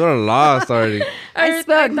lost. You would have lost already. I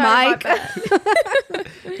spelled Mike.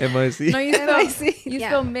 M-I-C. No, you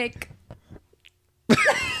spelled Mick.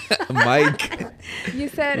 Mike. You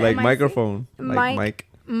said like M-I-C? microphone. Like Mike.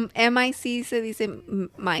 M-I-C se dice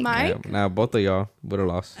Mike. Mike? Yeah, now both of y'all would have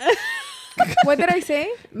lost. What did I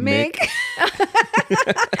say? Mick.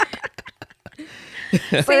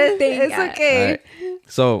 Same thing. It's okay. Right.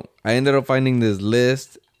 So I ended up finding this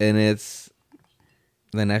list, and it's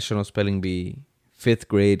the National Spelling Bee 5th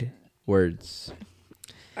grade words.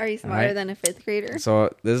 Are you smarter than a 5th grader?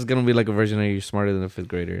 So this is gonna be like a version of You're Smarter Than a 5th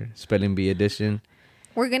Grader Spelling Bee edition.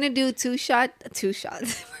 We're gonna do two shots.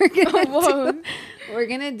 We're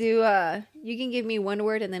gonna do you can give me one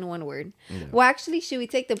word and then one word. Yeah. Well, actually, should we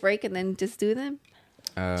take the break and then just do them?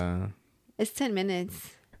 It's 10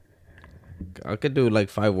 minutes. I could do like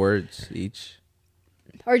 5 words each.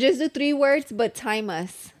 Or just do 3 words, but time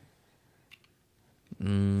us.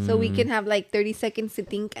 So we can have like 30 seconds to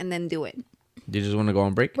think and then do it. You just want to go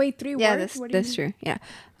on break? Wait, 3 words? Yeah, that's true. Yeah.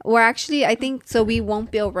 We're actually, I think, so we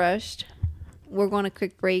won't feel rushed. We're going to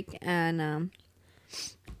quick break and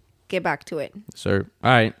get back to it. Sir.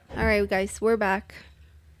 All right. All right, guys. We're back.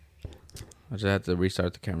 I just had to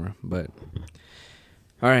restart the camera, but...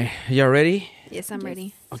 All right. Y'all ready? Yes, I'm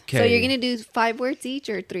ready. Okay. So you're going to do 5 words each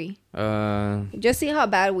or 3? Just see how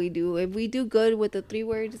bad we do. If we do good with the 3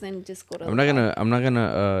 words, then just go to I'm not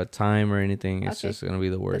gonna time or anything. It's just going to be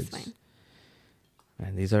the words. That's fine.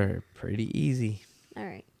 And these are pretty easy. All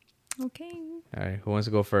right. Okay. All right. Who wants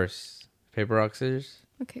to go first? Paper, rock, scissors?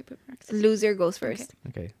 Okay, paper, rock, scissors. Loser goes first.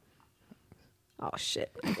 Okay. Oh,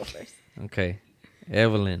 shit. I'll go first. Okay.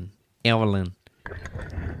 Evelyn.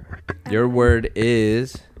 Your word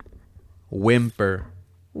is whimper.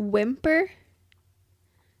 Whimper?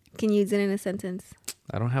 Can you use it in a sentence?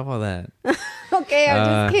 I don't have all that. Okay,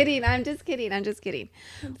 I'm just kidding.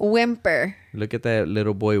 Whimper. Look at that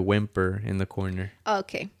little boy whimper in the corner.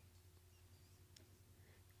 Okay.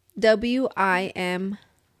 W-I-M.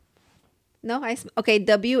 No, okay,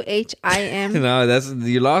 W-H-I-M. No,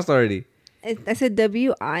 you lost already. I said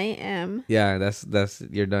W-I-M. Yeah, that's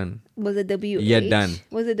you're done. Was it W-H? You're done.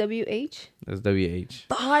 Was it W-H? That's W-H.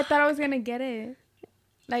 Oh, I thought I was going to get it.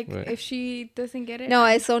 Like, what? if she doesn't get it. No,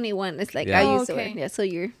 it's only one. It's like, I used the word. Yeah, so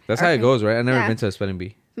you're... That's how it goes, right? I've never been to a spelling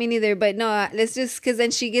bee. Me neither, but no, let's just... Because then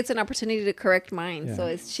she gets an opportunity to correct mine. Yeah.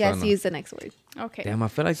 So she has to use the next word. Okay. Damn, I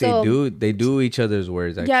feel like they do each other's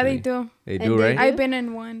words, actually. Yeah, they do. They do, right? I've been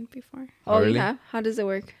in one before. Oh, really? You have? How does it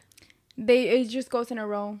work? It just goes in a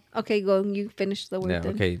row. Okay, go. You finish the word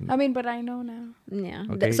then. Okay. I mean, but I know now. Yeah.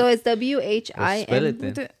 Okay. So it's W-H-I-M. Spell it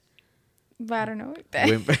then. But I don't know.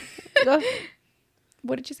 Whimper. Go.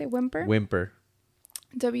 What did you say? Whimper? Whimper.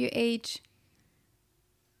 W-H-E.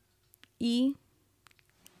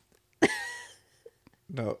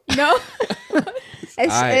 No. No?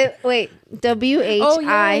 Wait,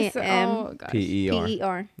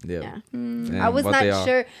 WHIMPER. Yeah. I was not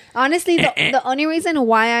sure. Honestly, the only reason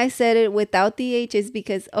why I said it without the H is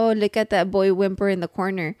because, look at that boy whimper in the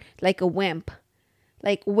corner. Like a wimp.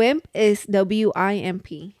 Like wimp is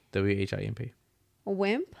WIMP. WHIMP.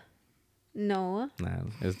 Wimp? No. Nah,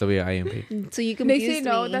 it's WIMP. So you confused They say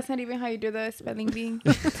no, me. That's not even how you do the spelling bee.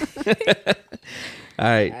 All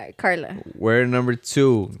right, Karla. Word number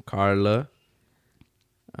 2, Karla.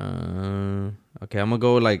 Okay, I'm gonna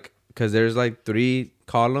go like, cause there's like 3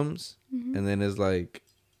 columns, and then it's like,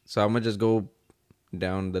 so I'm gonna just go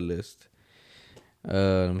down the list.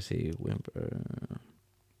 Let me see. Whimper.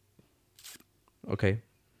 Okay,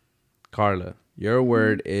 Karla, your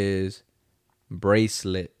word is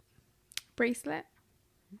bracelet. Bracelet.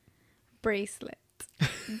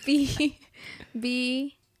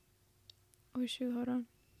 Oh shoot, hold on.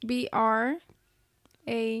 BRACELET.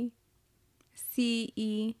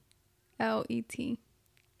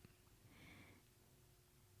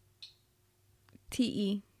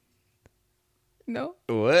 TE. No.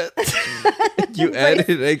 What? You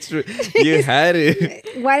added extra. You had it.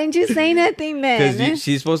 Why didn't you say nothing then? Because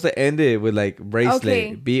she's supposed to end it with like bracelet.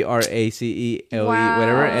 Okay. BRACELE, Wow.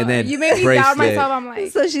 whatever. And then you made me bracelet. doubt myself. I'm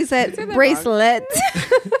like, So she said bracelet.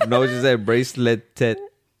 No, she said bracelet.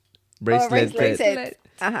 Bracelet.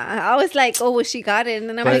 I was like, well, she got it. And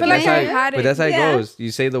then I'm But like, feel like I that's had but it. that's how it Yeah. goes.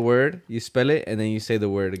 You say the word, you spell it, and then you say the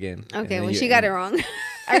word again. okay, well, she got it wrong.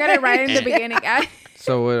 I got it right in the beginning.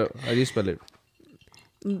 So how do you spell it?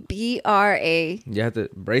 BRA. You have to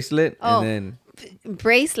bracelet Oh. and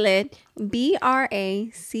Bracelet. BRACELET.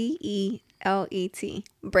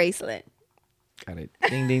 Bracelet. then got it.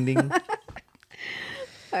 Ding ding ding. All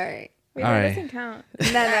right. Wait, All that right. doesn't count.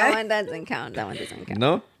 No, that one doesn't count.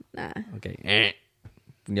 No? Nah. Okay.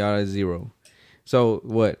 Y'all are 0. So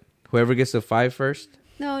what? Whoever gets to 5 first?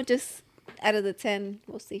 No, just out of the 10,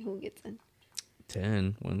 we'll see who gets in.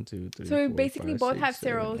 10. 1, 2, 3. So we 4, basically 5, both 6, have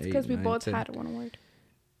 7, zeros 8, because we 9, both 10. had one word.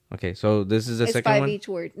 Okay, so this is the It's second 5 one? each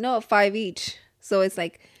word. No, 5 each. So it's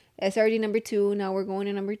like, it's already number 2. Now we're going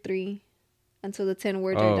to number 3 until the 10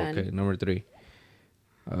 words are done. Okay, number 3.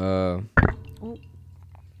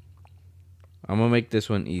 I'm gonna make this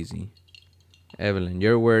one easy. Evelyn,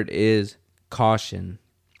 your word is caution.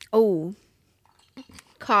 Oh,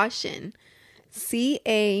 caution.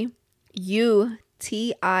 CAUTION.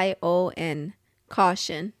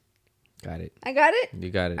 Caution. Got it. I got it? You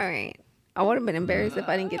got it. All right. I would have been embarrassed if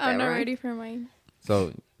I didn't get that I'm not right. ready for mine.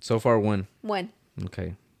 So far 1. 1.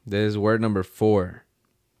 Okay. This is word number 4.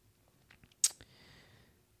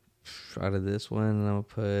 Out of this one, I'm gonna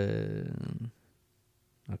put.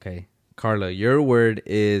 Okay, Karla, your word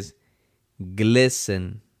is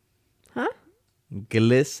glisten. Huh?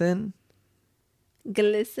 Glisten.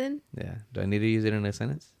 Glisten? Yeah. Do I need to use it in a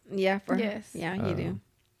sentence? Yeah, for Yes. Yeah, you do.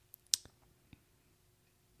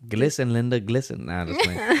 Glisten, Linda, glisten. Nah, just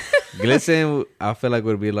playing. Glisten, I feel like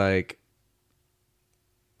would be like,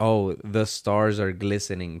 oh, the stars are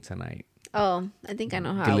glistening tonight. Oh, I think I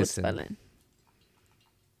know how Glisten. I would spell it.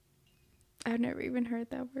 I've never even heard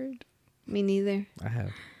that word. Me neither. I have.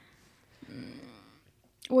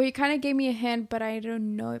 Well, you kind of gave me a hint, but I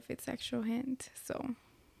don't know if it's actual hint. So,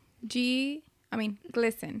 glisten.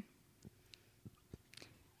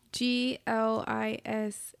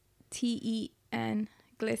 GLISTEN.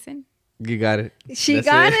 Glisten. You got it. She That's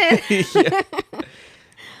got it. Yeah.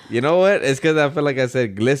 You know what? It's because I feel like I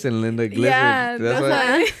said glisten, Linda. Glisten. Yeah, that's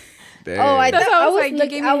why. Damn. Oh, I That's thought why I I was was like, you looking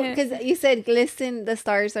gave me a hint. because you said glisten. The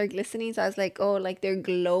stars are glistening, so I was like, oh, like they're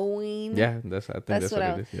glowing. Yeah, I think that's what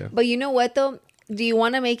it is. Yeah. But you know what though? Do you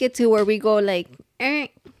want to make it to where we go like,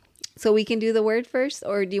 so we can do the word first,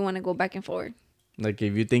 or do you want to go back and forward? Like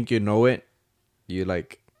if you think you know it, you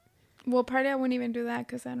like. Well, partly I wouldn't even do that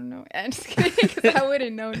because I don't know. I'm just kidding because I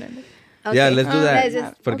wouldn't know none. Okay. Yeah, let's do that. Let's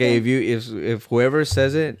just- Porque okay. if whoever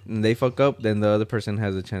says it and they fuck up, then the other person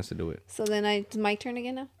has a chance to do it. So then it's my turn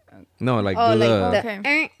again now. No, like Oh, do like the.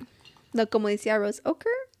 Okay. No, como decía Rose. Okay.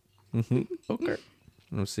 Okay.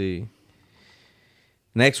 Let's see.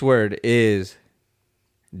 Next word is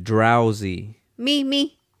drowsy.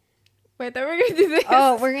 Me. Wait, I thought we were gonna do this.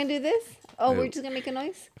 Oh, we're gonna do this. Oh, Yeah. we're just gonna make a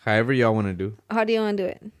noise. However y'all want to do. How do you want to do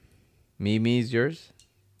it? Me's yours.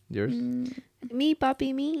 Yours. Me,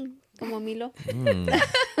 papi, me. Como Milo. Damn,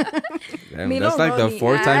 Milo that's like the Rodney.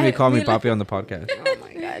 4th time you call me Milo. papi on the podcast. Oh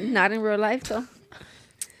my god, not in real life though.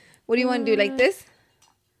 What do you want to do, like this,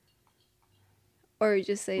 or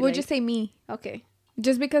just say? We'll like, just say me. okay,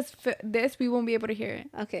 Just because this, we won't be able to hear it.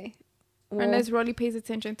 okay. Well, Unless Rolly pays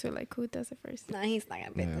attention to like who does it first. nah, he's not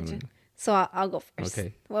gonna pay Yeah, attention. man. So I'll go first.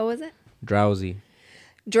 Okay. What was it? Drowsy.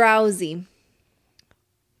 Drowsy.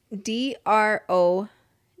 DROWSY.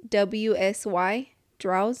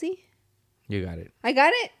 Drowsy. You got it. I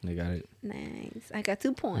got it. You got it. Nice. I got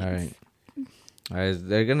 2 points. All right. All right.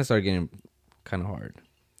 They're gonna start getting kind of hard.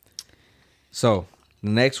 So the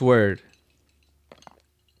next word.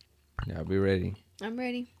 Yeah, be ready. I'm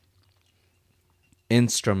ready.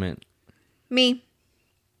 Instrument. Me.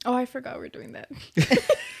 Oh, I forgot we're doing that.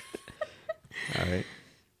 All right.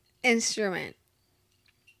 Instrument.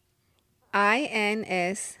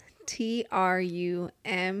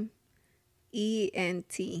 INSTRUMENT.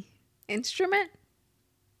 Instrument.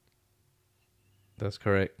 That's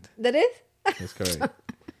correct. That is? That's correct.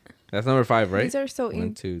 That's number 5, right? These are so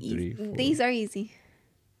 1, 2, 3, 4. These are easy.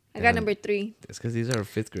 I got number 3. It's because these are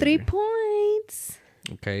 5th grade. 3 points.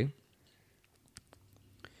 Okay.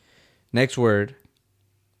 Next word.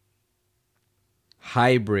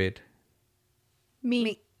 Hybrid.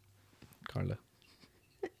 Me. Karla.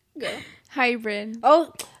 Go. Hybrid.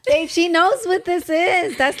 Oh, babe, she knows what this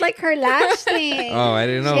is. That's like her Lash thing. Oh, I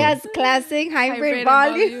didn't know. She has classic hybrid and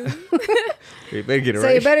volume. You better get it So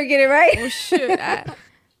right. you better get it right. Oh, shit.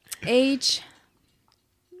 H.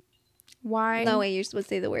 Y. No, wait, you're supposed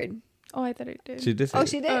to say the word. Oh, I thought I did. She did say Oh, it.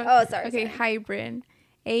 she did? Oh, sorry. Okay, sorry. hybrid.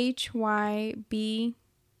 HYBRID.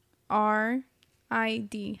 Hybrid.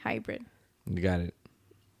 You got it.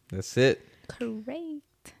 That's it. Correct.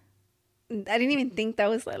 I didn't even think that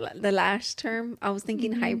was the Lash term. I was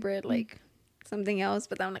thinking hybrid, like something else,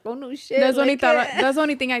 but I'm like, oh no shit. That's like, that's the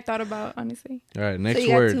only thing I thought about, honestly. All right, so next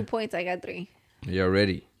you word. got 2 points. I got 3. You're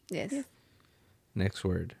ready. Yes. Next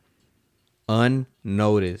word.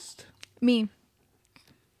 Unnoticed. Me.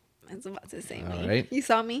 I was about to say All me. right. You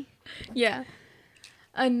saw me? Yeah.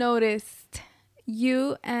 Unnoticed.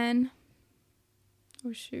 UN.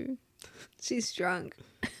 Oh, shoot. She's drunk.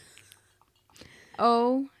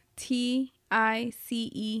 OTICED.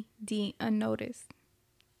 Unnoticed.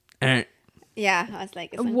 Yeah, I was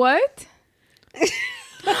like, it's like What? Yep.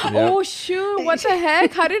 Oh, shoot. What the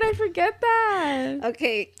heck? How did I forget that?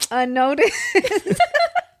 okay, unnoticed.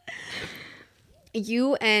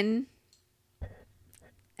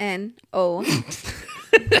 UNNO.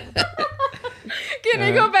 Can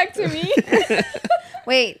I go back to me?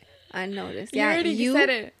 Wait, unnoticed. You Yeah, already said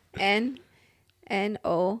it.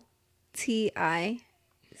 UNNOTICED.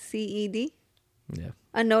 Yeah.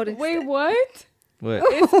 Unnoticed. Wait, what? What?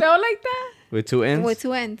 It's spelled like that? With 2 N's? With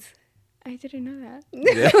 2 N's. I didn't know that.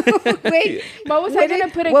 Wait, What was I What going to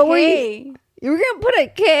did- put a what were K? you were gonna put a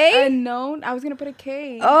K? Unknown? I was going to put a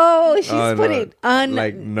K. Oh, she's Oh, no. putting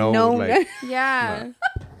Like, no, like- Yeah.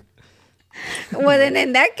 Well, then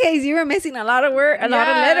in that case, you were missing a lot of lot of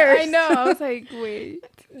letters. I know. I was like, wait.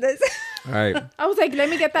 All right. I was like, let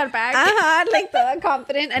me get that back. Like the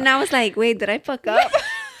confident, and I was like, wait, did I fuck up?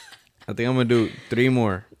 I think I'm going to do 3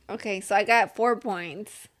 more. Okay, so I got 4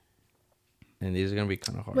 points. And these are going to be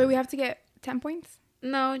kind of hard. Wait, we have to get 10 points?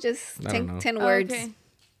 No, just I don't know. 10 Oh, words. okay.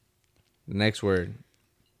 Next word.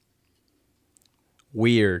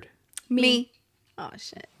 Weird. Me. Oh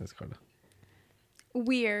shit. That's Karla.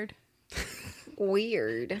 Weird.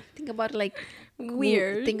 Weird. Think about it like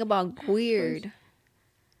Weird. Think about weird.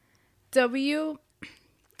 WEIRD.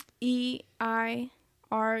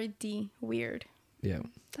 Weird. Yeah.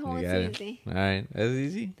 That You was got it. easy. All right. That's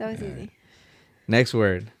easy. That was All easy. right. Next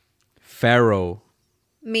word. Pharaoh.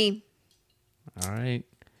 Me, All right.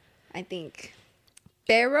 I think.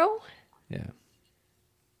 Pharaoh? Yeah.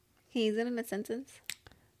 He's in a sentence.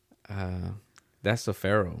 That's the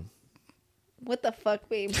pharaoh. What the fuck,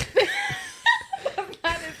 babe?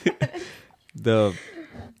 The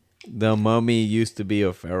mummy used to be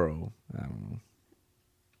a pharaoh. I don't know.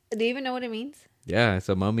 Do you even know what it means? Yeah, it's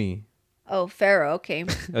a mummy. Oh, Pharaoh. Okay.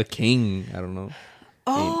 A king. I don't know.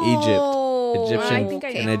 Oh, In Egypt. Egyptian. I think I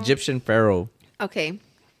An know. Egyptian pharaoh. Okay.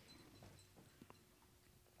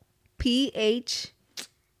 PH.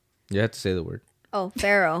 You have to say the word. Oh,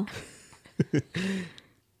 Pharaoh.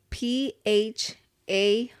 PHARO.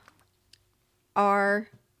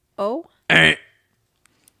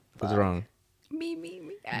 What's wrong? Me.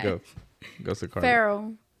 Go. Go to Karla.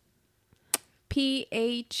 Pharaoh.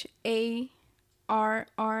 PHARR.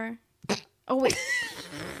 Oh, wait.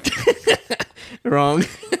 Wrong.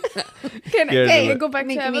 Can Yeah, I no, go back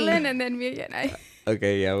Make to me. Evelyn and then me again?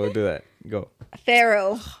 Okay, yeah, we'll do that. Go.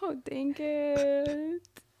 Pharaoh. Oh, dang it.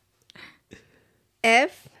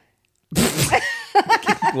 F.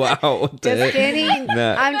 Wow. What the Just heck? kidding.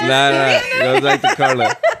 Nah, I'm just nah. Go back to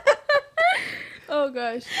Karla. Oh,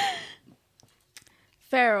 gosh.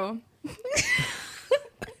 Pharaoh.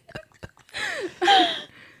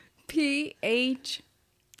 PHARELL.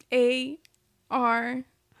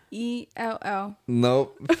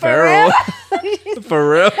 Nope. Pharaoh. For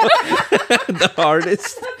real? The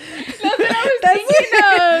hardest. That's what I was thinking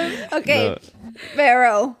of. Okay. No.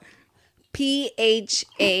 Pharaoh.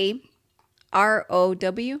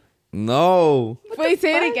 Pharaow. No. Wait,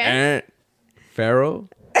 say it again. Pharaoh?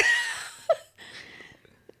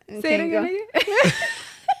 Say it again.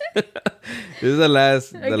 This is the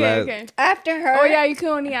last. Okay. After her. Oh, yeah, you can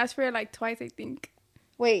only ask for it like twice, I think.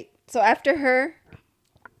 Wait. So after her.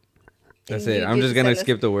 That's you it. I'm just tell going to us-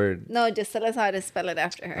 skip the word. No, just tell us how to spell it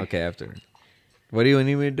after her. Okay, after her. What do you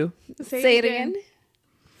need me to do? Say it again.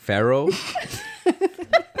 Pharaoh?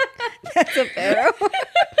 That's a pharaoh.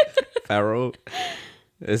 Pharaoh?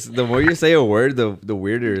 It's, the more you say a word, the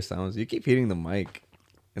weirder it sounds. You keep hitting the mic.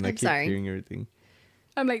 And I I'm keep sorry. hearing everything.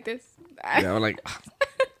 I'm like this. Yeah, I'm like,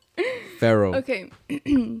 Pharaoh. Okay.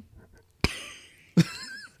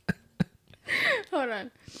 Hold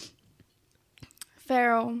on.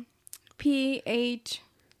 Pharaoh. Phe. Eh.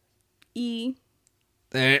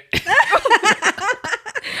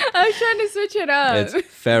 I was trying to switch it up. It's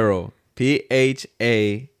Pharaoh.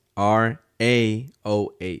 Pharaoh.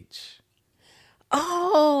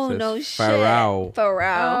 Oh, Says no Pharaoh. shit.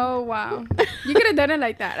 Pharaoh. Oh, wow. You could have done it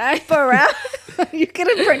like that. Pharaoh. You could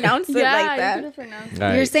have pronounced it Yeah, like you could that. have pronounced it. All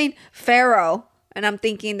You're right. saying pharaoh. And I'm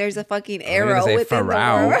thinking there's a fucking gonna arrow say within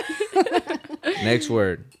Pharaoh. the word. Next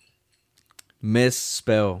word.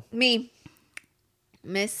 Misspell. Me.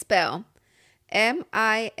 Misspell. MISSPELL.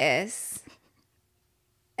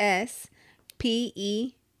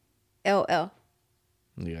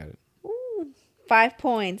 You got it. Ooh, 5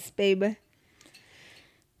 points, baby.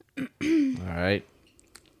 All right.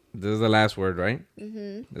 This is the last word, right?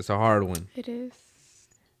 Mm-hmm. It's a hard one. It is.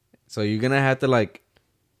 So you're going to have to like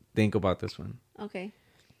think about this one. Okay.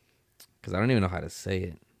 Because I don't even know how to say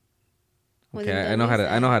it. Well, Okay, then I know how don't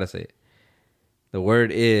to. I know how to say it. The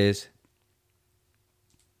word is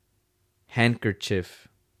handkerchief.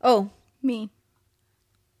 Oh, Me.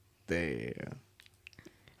 There.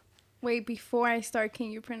 Wait, before I start,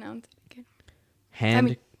 can you pronounce it again?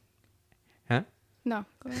 Hand. Huh? No,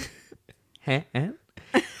 go ahead. Hand.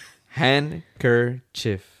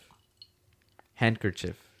 Handkerchief.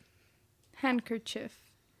 Handkerchief. Handkerchief.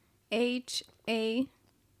 HAN.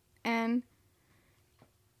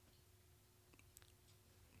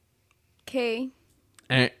 K.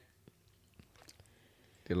 Eh.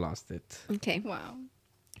 You lost it. okay. Wow.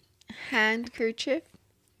 Handkerchief.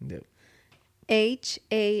 Yep.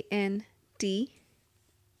 HAND.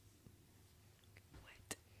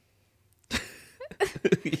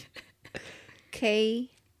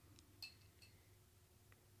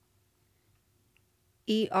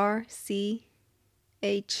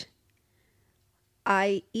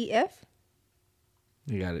 KERCHIEF.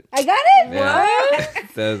 You got it. I got it. Yeah.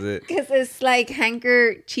 That's it. Because it's like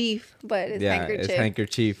handkerchief, but it's Yeah, handkerchief. it's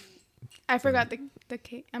handkerchief. I forgot the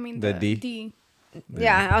K. I mean The the D. D.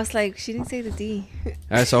 Yeah, I was like, she didn't say the D. All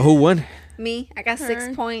right, so who won? Me, I got 6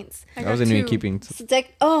 Her. points. I I got wasn't even 2. keeping.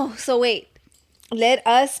 So so wait. Let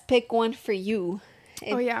us pick one for you.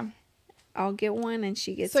 Oh yeah. I'll get one and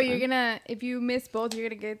she gets So one. you're gonna, if you miss both, you're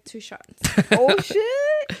gonna get 2 shots. Oh,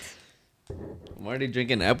 shit. I'm already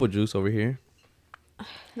drinking apple juice over here.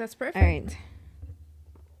 That's perfect. All right.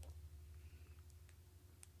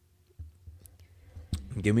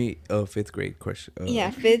 Give me a 5th grade question.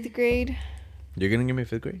 Yeah, 5th grade. You're going to give me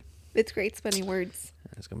 5th grade? 5th grade spelling words.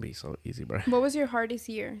 It's going to be so easy, bro. What was your hardest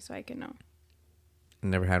year, so I can know? I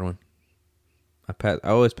never had one. I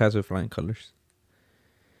always pass with flying colors.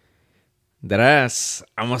 Deadass.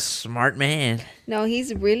 I'm a smart man. No,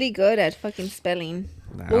 he's really good at fucking spelling.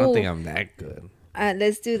 Nah, I don't Ooh. think I'm that good.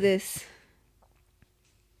 Let's do this.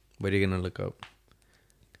 What are you going to look up?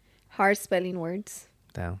 Hard spelling words.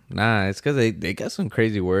 Damn. Nah, it's because they got some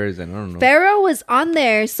crazy words and I don't know. Pharaoh was on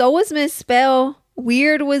there. So was misspell.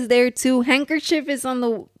 Weird was there too. Handkerchief is on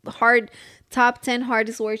the top 10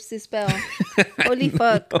 hardest words to spell. Holy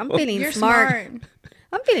fuck. I'm feeling You're smart.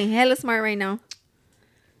 I'm feeling hella smart right now.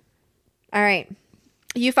 All right.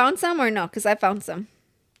 You found some or no? Because I found some.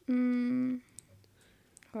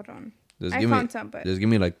 Hold on. Just I give found me, some, but just give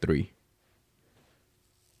me like 3.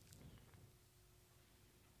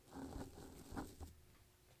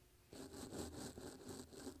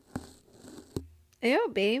 Ew,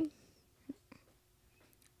 babe.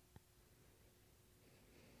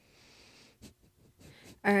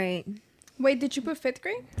 All right. wait, did you put 5th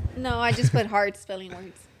grade? No, I just put hard spelling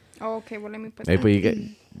words. Oh, okay. Well, let me put Hey, that. but you get,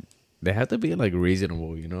 they have to be like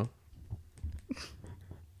reasonable, you know?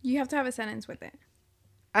 You have to have a sentence with it.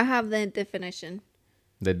 I have the definition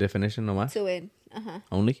The definition nomás? to it. Uh-huh.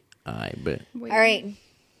 Only? I bet. Wait. All right.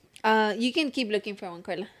 You can keep looking for one,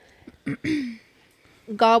 Karla.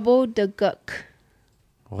 Gobble the gook.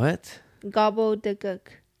 What? Gobble the gook.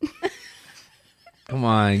 Come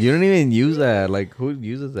on, you don't even use that. Like, who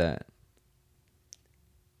uses that?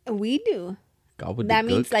 We do. Gobble That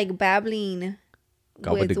means like babbling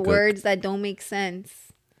with words that don't make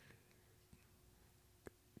sense.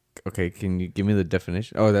 Okay, can you give me the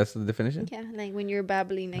definition? Oh, that's the definition? Yeah, like when you're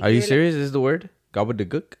babbling. Like Are you serious? Is the word? Gobble the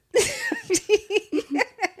gook?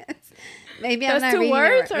 Maybe I'm not reading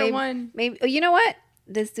words or maybe, one? Maybe. Oh, you know what?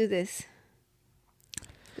 Let's do this.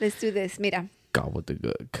 Mira. Gobble the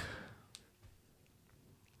gook.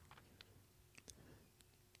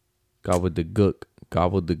 Gobble the gook.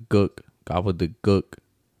 Gobble the gook. Gobble the gook.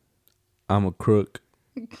 I'm a crook.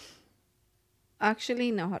 Actually,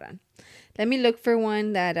 no, hold on. Let me look for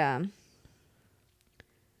one that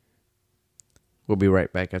We'll be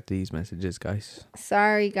right back after these messages, guys.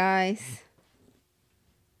 Sorry, guys.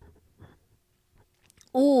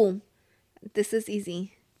 Ooh, this is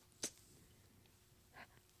easy.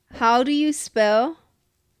 How do you spell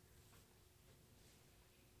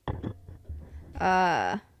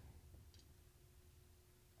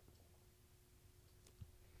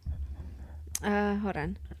hold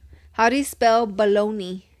on. How do you spell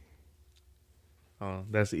baloney? Oh,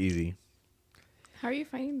 that's easy. How are you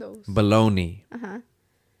finding those? Baloney. Uh-huh.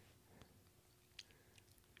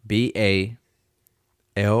 Balogna.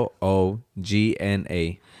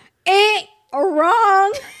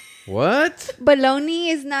 Wrong. What? Baloney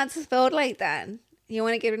is not spelled like that. You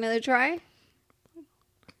want to give it another try?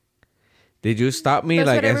 Did you stop me? That's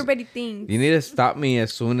like what everybody thinks. You need to stop me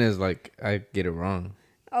as soon as like I get it wrong.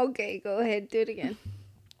 Okay, go ahead. Do it again.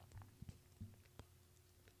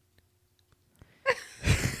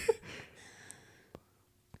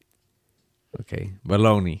 Okay,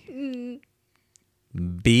 baloney.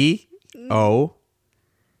 Balogna.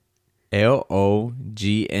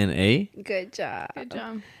 Good job. Good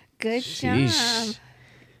job. Good Sheesh. job.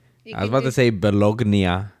 I was about to say Bologna.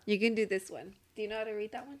 You can do this one. Do you know how to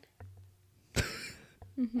read that one?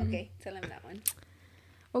 Okay, tell him that one.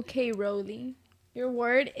 Okay, Rolly. Your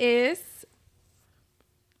word is...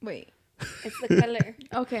 Wait. It's the color.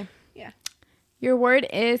 Okay. Yeah. Your word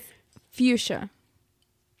is fuchsia.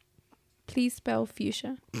 Please spell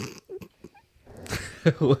fuchsia.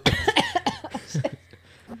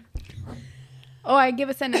 Oh, I give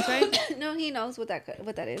a sentence, right? No, he knows what that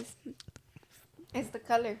is. It's the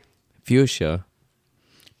color. Fuchsia.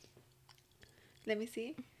 Let me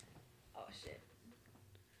see. Oh shit.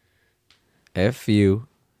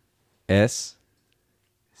 F-U-S.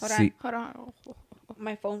 Hold on. Hold on.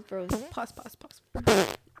 My phone froze. Pause.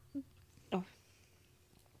 Oh.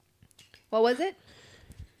 What was it?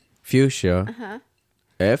 Fuchsia. Uh-huh.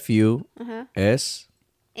 F-U-S.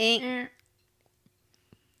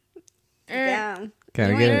 Down.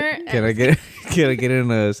 Can I get it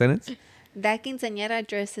in a sentence? That quinceañera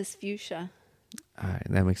dress is fuchsia. All right,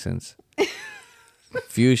 that makes sense.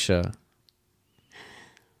 Fuchsia.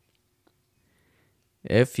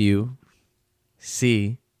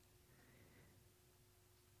 F-U-C-H-I-A.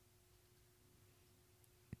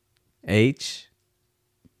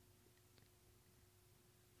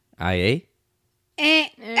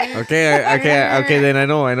 Okay, then I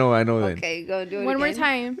know then. Okay, go do it One more again.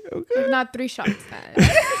 time. Okay. If not, 3 shots.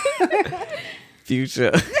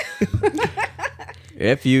 Fuchsia.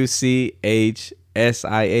 F-U-C-H-S-I-A.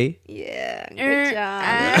 Yeah, good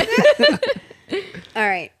job. All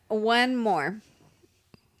right, one more.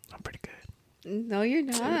 I'm pretty good. No, you're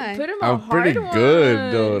not. Put him I'm pretty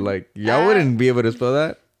good though. Like y'all wouldn't be able to spell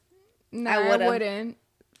that. No, I I wouldn't.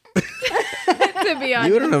 To be honest.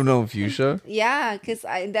 You wouldn't have known fuchsia. Yeah, because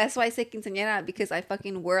that's why I say quinceañera, because I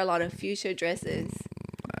fucking wear a lot of fuchsia dresses.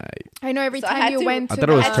 I know every So I time had you to- went I to thought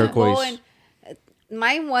it was the- turquoise.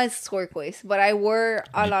 Mine was turquoise, but I wore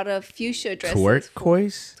a lot of fuchsia dresses.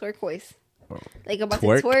 Turquoise? Turquoise. Like about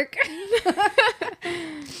Twerk? to twerk.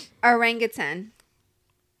 Orangutan.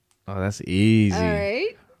 Oh, that's easy. All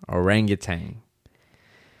right. Orangutan.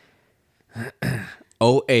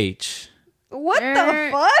 O-H. What the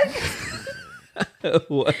fuck?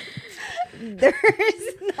 What?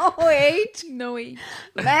 There's no H. No way.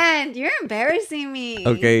 Man, you're embarrassing me.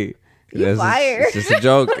 Okay. You fired. It's just a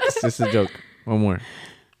joke. It's just a joke. One more.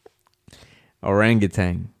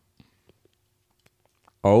 Orangutan.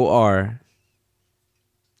 O-R-A-N-G.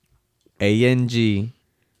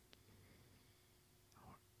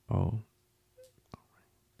 Oh.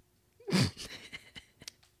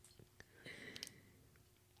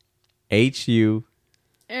 H-U.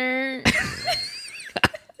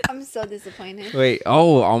 I'm so disappointed. Wait.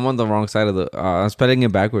 Oh, I'm on the wrong side of the... I'm spelling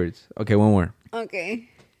it backwards. Okay, one more. Okay.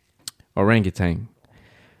 Orangutan.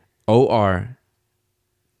 O-R-A-N-G.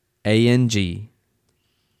 A-N-G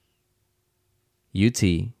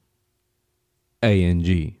U-T-A-N-G.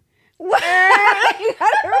 What? You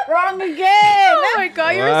got it wrong again. Oh my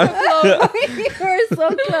god, you were so close. You were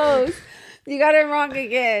so close. You got it wrong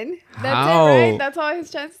again. That's it, right? That's all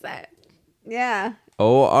his chance said. Yeah.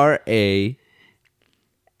 O-R-A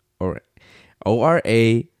or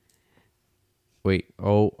O-R-A. Wait,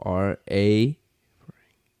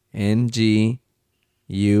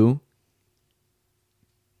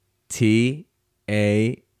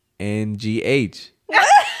 O-R-A-N-G-U-T-A-N-G-H.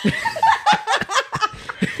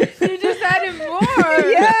 You just added more.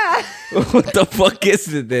 Yeah. What the fuck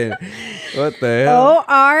is it then? What the hell?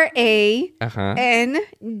 O-R-A-N-G-U-T-A-N.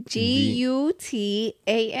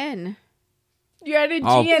 You added G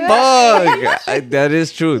Oh, in fuck. That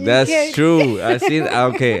is true. That's true. I seen.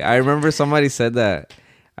 Okay, I remember somebody said that.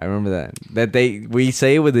 I remember that. We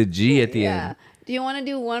say it with a G at the end. Do you want to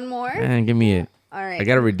do one more? Man, give me it. All right. I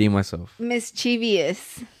gotta redeem myself.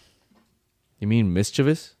 Mischievous. You mean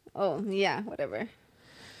mischievous? Oh, yeah, whatever.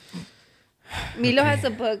 Milo has a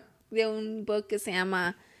book, un book que se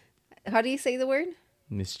llama, how do you say the word?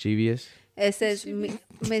 Mischievous. It says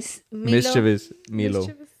Mischievous Milo.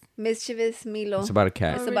 Mischievous Milo. It's about a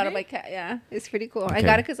cat. It's about a cat, yeah. It's pretty cool. Okay. I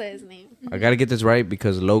got it because of his name. I gotta get this right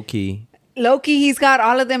because Loki, he's got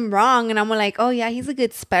all of them wrong. And I'm like, oh, yeah, he's a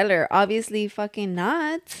good speller. Obviously, fucking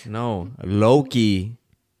not. No, Loki,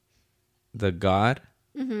 the god,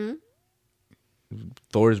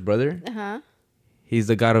 Thor's brother. Uh-huh. He's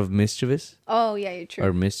the god of mischievous. Oh, yeah, you're true.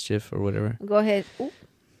 Or mischief or whatever. Go ahead. Ooh.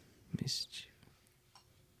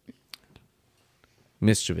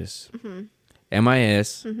 Mischievous.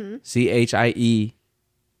 M-I-S-C-H-I-E-V.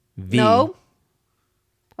 No.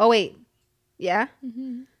 Oh, wait. Yeah?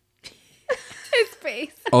 his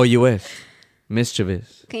face. O-U-S.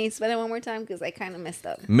 Mischievous. Can you spell it one more time? Because I kind of messed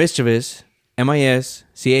up. Mischievous.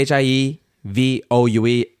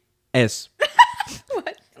 M-I-S-C-H-I-E-V-O-U-E-S.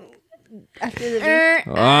 What? After the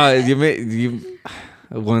you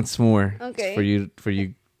once more. Okay. For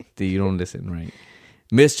you that you don't listen right.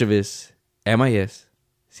 Mischievous.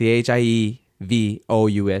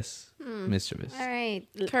 M-I-S-C-H-I-E-V-O-U-S. Mischievous. All right.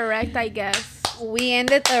 Correct, I guess. We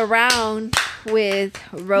ended the round with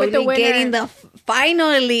Rody getting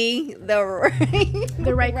finally the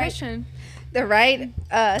right question. The right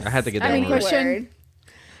I had to get that one question. Word.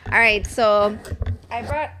 All right, so I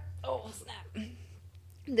brought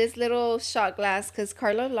this little shot glass because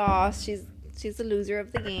Karla lost. She's the loser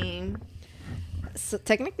of the game. So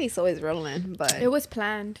technically, so is Roland, but it was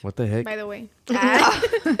planned. What the heck? By the way,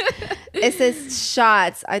 it says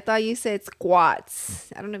shots. I thought you said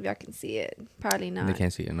squats. I don't know if y'all can see it. Probably not. They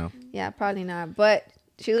can't see it, no. Yeah, probably not. But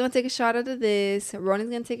she's gonna take a shot out of this. Ronnie's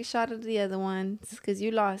gonna take a shot out of the other one because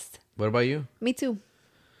you lost. What about you? Me too.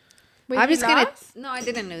 Wait, I'm just gonna. lost? No, I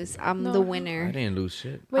didn't lose. I'm the winner. I didn't lose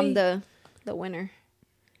shit. I'm the winner.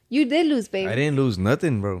 You did lose, babe. I didn't lose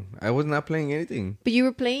nothing, bro. I was not playing anything. But you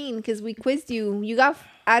were playing because we quizzed you. You got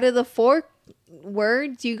out of the 4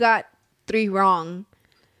 words, you got 3 wrong.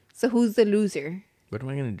 So who's the loser? What am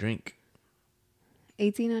I gonna drink?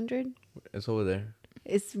 1800. It's over there.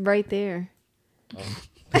 It's right there. Oh.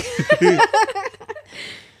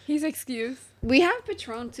 He's excused. We have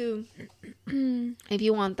Patron too. If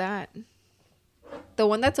you want that. The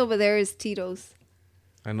one that's over there is Tito's.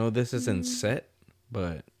 I know this isn't set,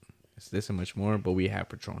 but it's this and much more. But we have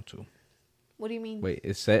Patron too. What do you mean? Wait,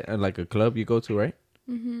 it's set at like a club you go to, right?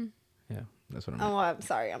 Mm-hmm. Yeah, that's what I mean. Oh, I'm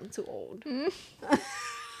sorry. I'm too old.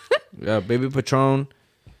 Yeah, baby Patron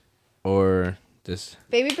or this.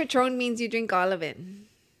 Baby Patron means you drink all of it.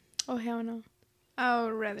 Oh, hell no. I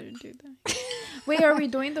would rather do that. Wait, are we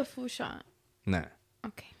doing the full shot? Nah.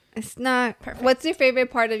 Okay. It's not. Perfect. What's your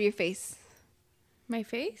favorite part of your face? My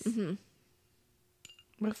face? Mm-hmm.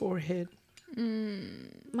 My forehead.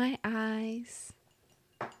 My eyes.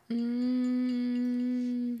 I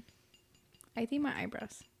think my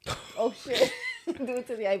eyebrows. Oh, shit. Do it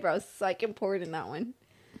to the eyebrows so I can pour it in that one.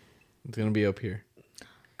 It's gonna be up here.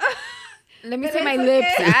 Let me But see my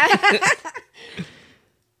it's lips.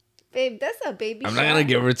 Babe, that's a baby I'm shot. not gonna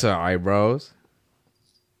give her to eyebrows.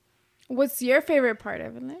 What's your favorite part,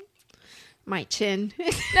 Evelyn? My chin.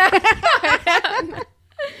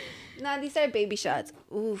 No, these are baby shots.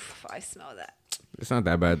 Oof, I smell that. It's not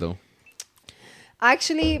that bad though.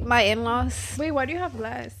 Actually, my in-laws. Wait, why do you have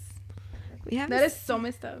less? We have That is so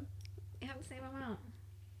messed up. We have the same amount.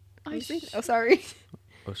 Oh, Oh, sorry.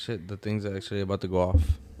 Oh shit, the thing's actually about to go off.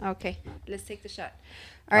 Okay, let's take the shot.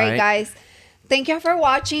 All right, guys. Thank you for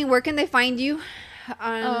watching. Where can they find you?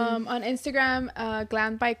 On Instagram,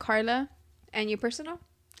 Glam by Karla. And your personal?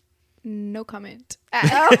 No comment.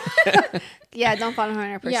 Yeah, don't follow her on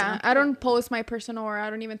her personal. Yeah, I don't post my personal, or I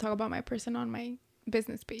don't even talk about my personal on my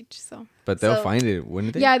business page. So, but they'll find it,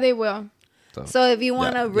 wouldn't they? Yeah, they will. So if you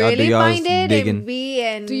want to really find it and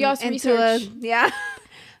be do y'all's research.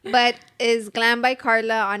 But is Glam by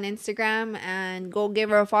Karla on Instagram, and go give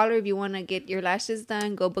her a follow if you want to get your lashes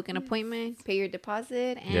done. Go book an appointment, pay your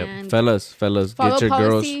deposit, and fellas, follow get your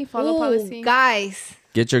policy, girls. Follow policy, guys.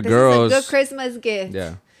 Get your girls. This is a good Christmas gift.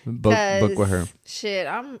 Yeah, book with her. Shit,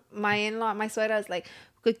 my in-law, my suegra was like,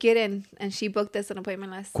 ¿qué quieren? And she booked us an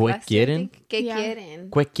appointment last year. ¿Qué quieren? ¿Qué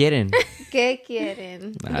quieren? ¿Qué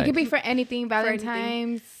quieren? It could be for anything.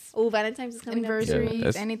 Valentine's. Oh, Valentine's is coming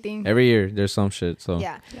anniversaries, anything. Every year there's some shit. So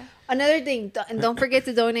yeah. Another thing, and don't forget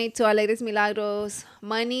to donate to Alegres Milagros.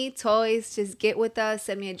 Money, toys, just get with us.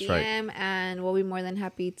 Send me a DM, and we'll be more than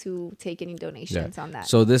happy to take any donations on that.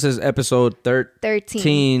 So this is episode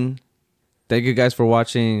 13. Thank you guys for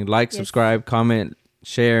watching. Like, subscribe, comment,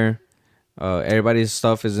 share. Everybody's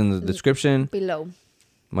stuff is in the description below.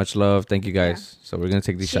 Much love. Thank you guys. So we're gonna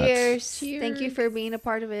take these shots. Cheers. Thank you for being a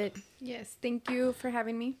part of it. Yes, thank you for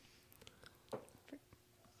having me.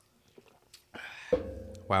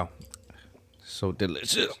 Wow, so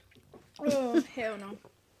delicious. Oh, hell no.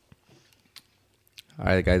 All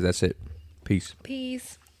right, guys, that's it. Peace.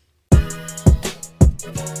 Peace.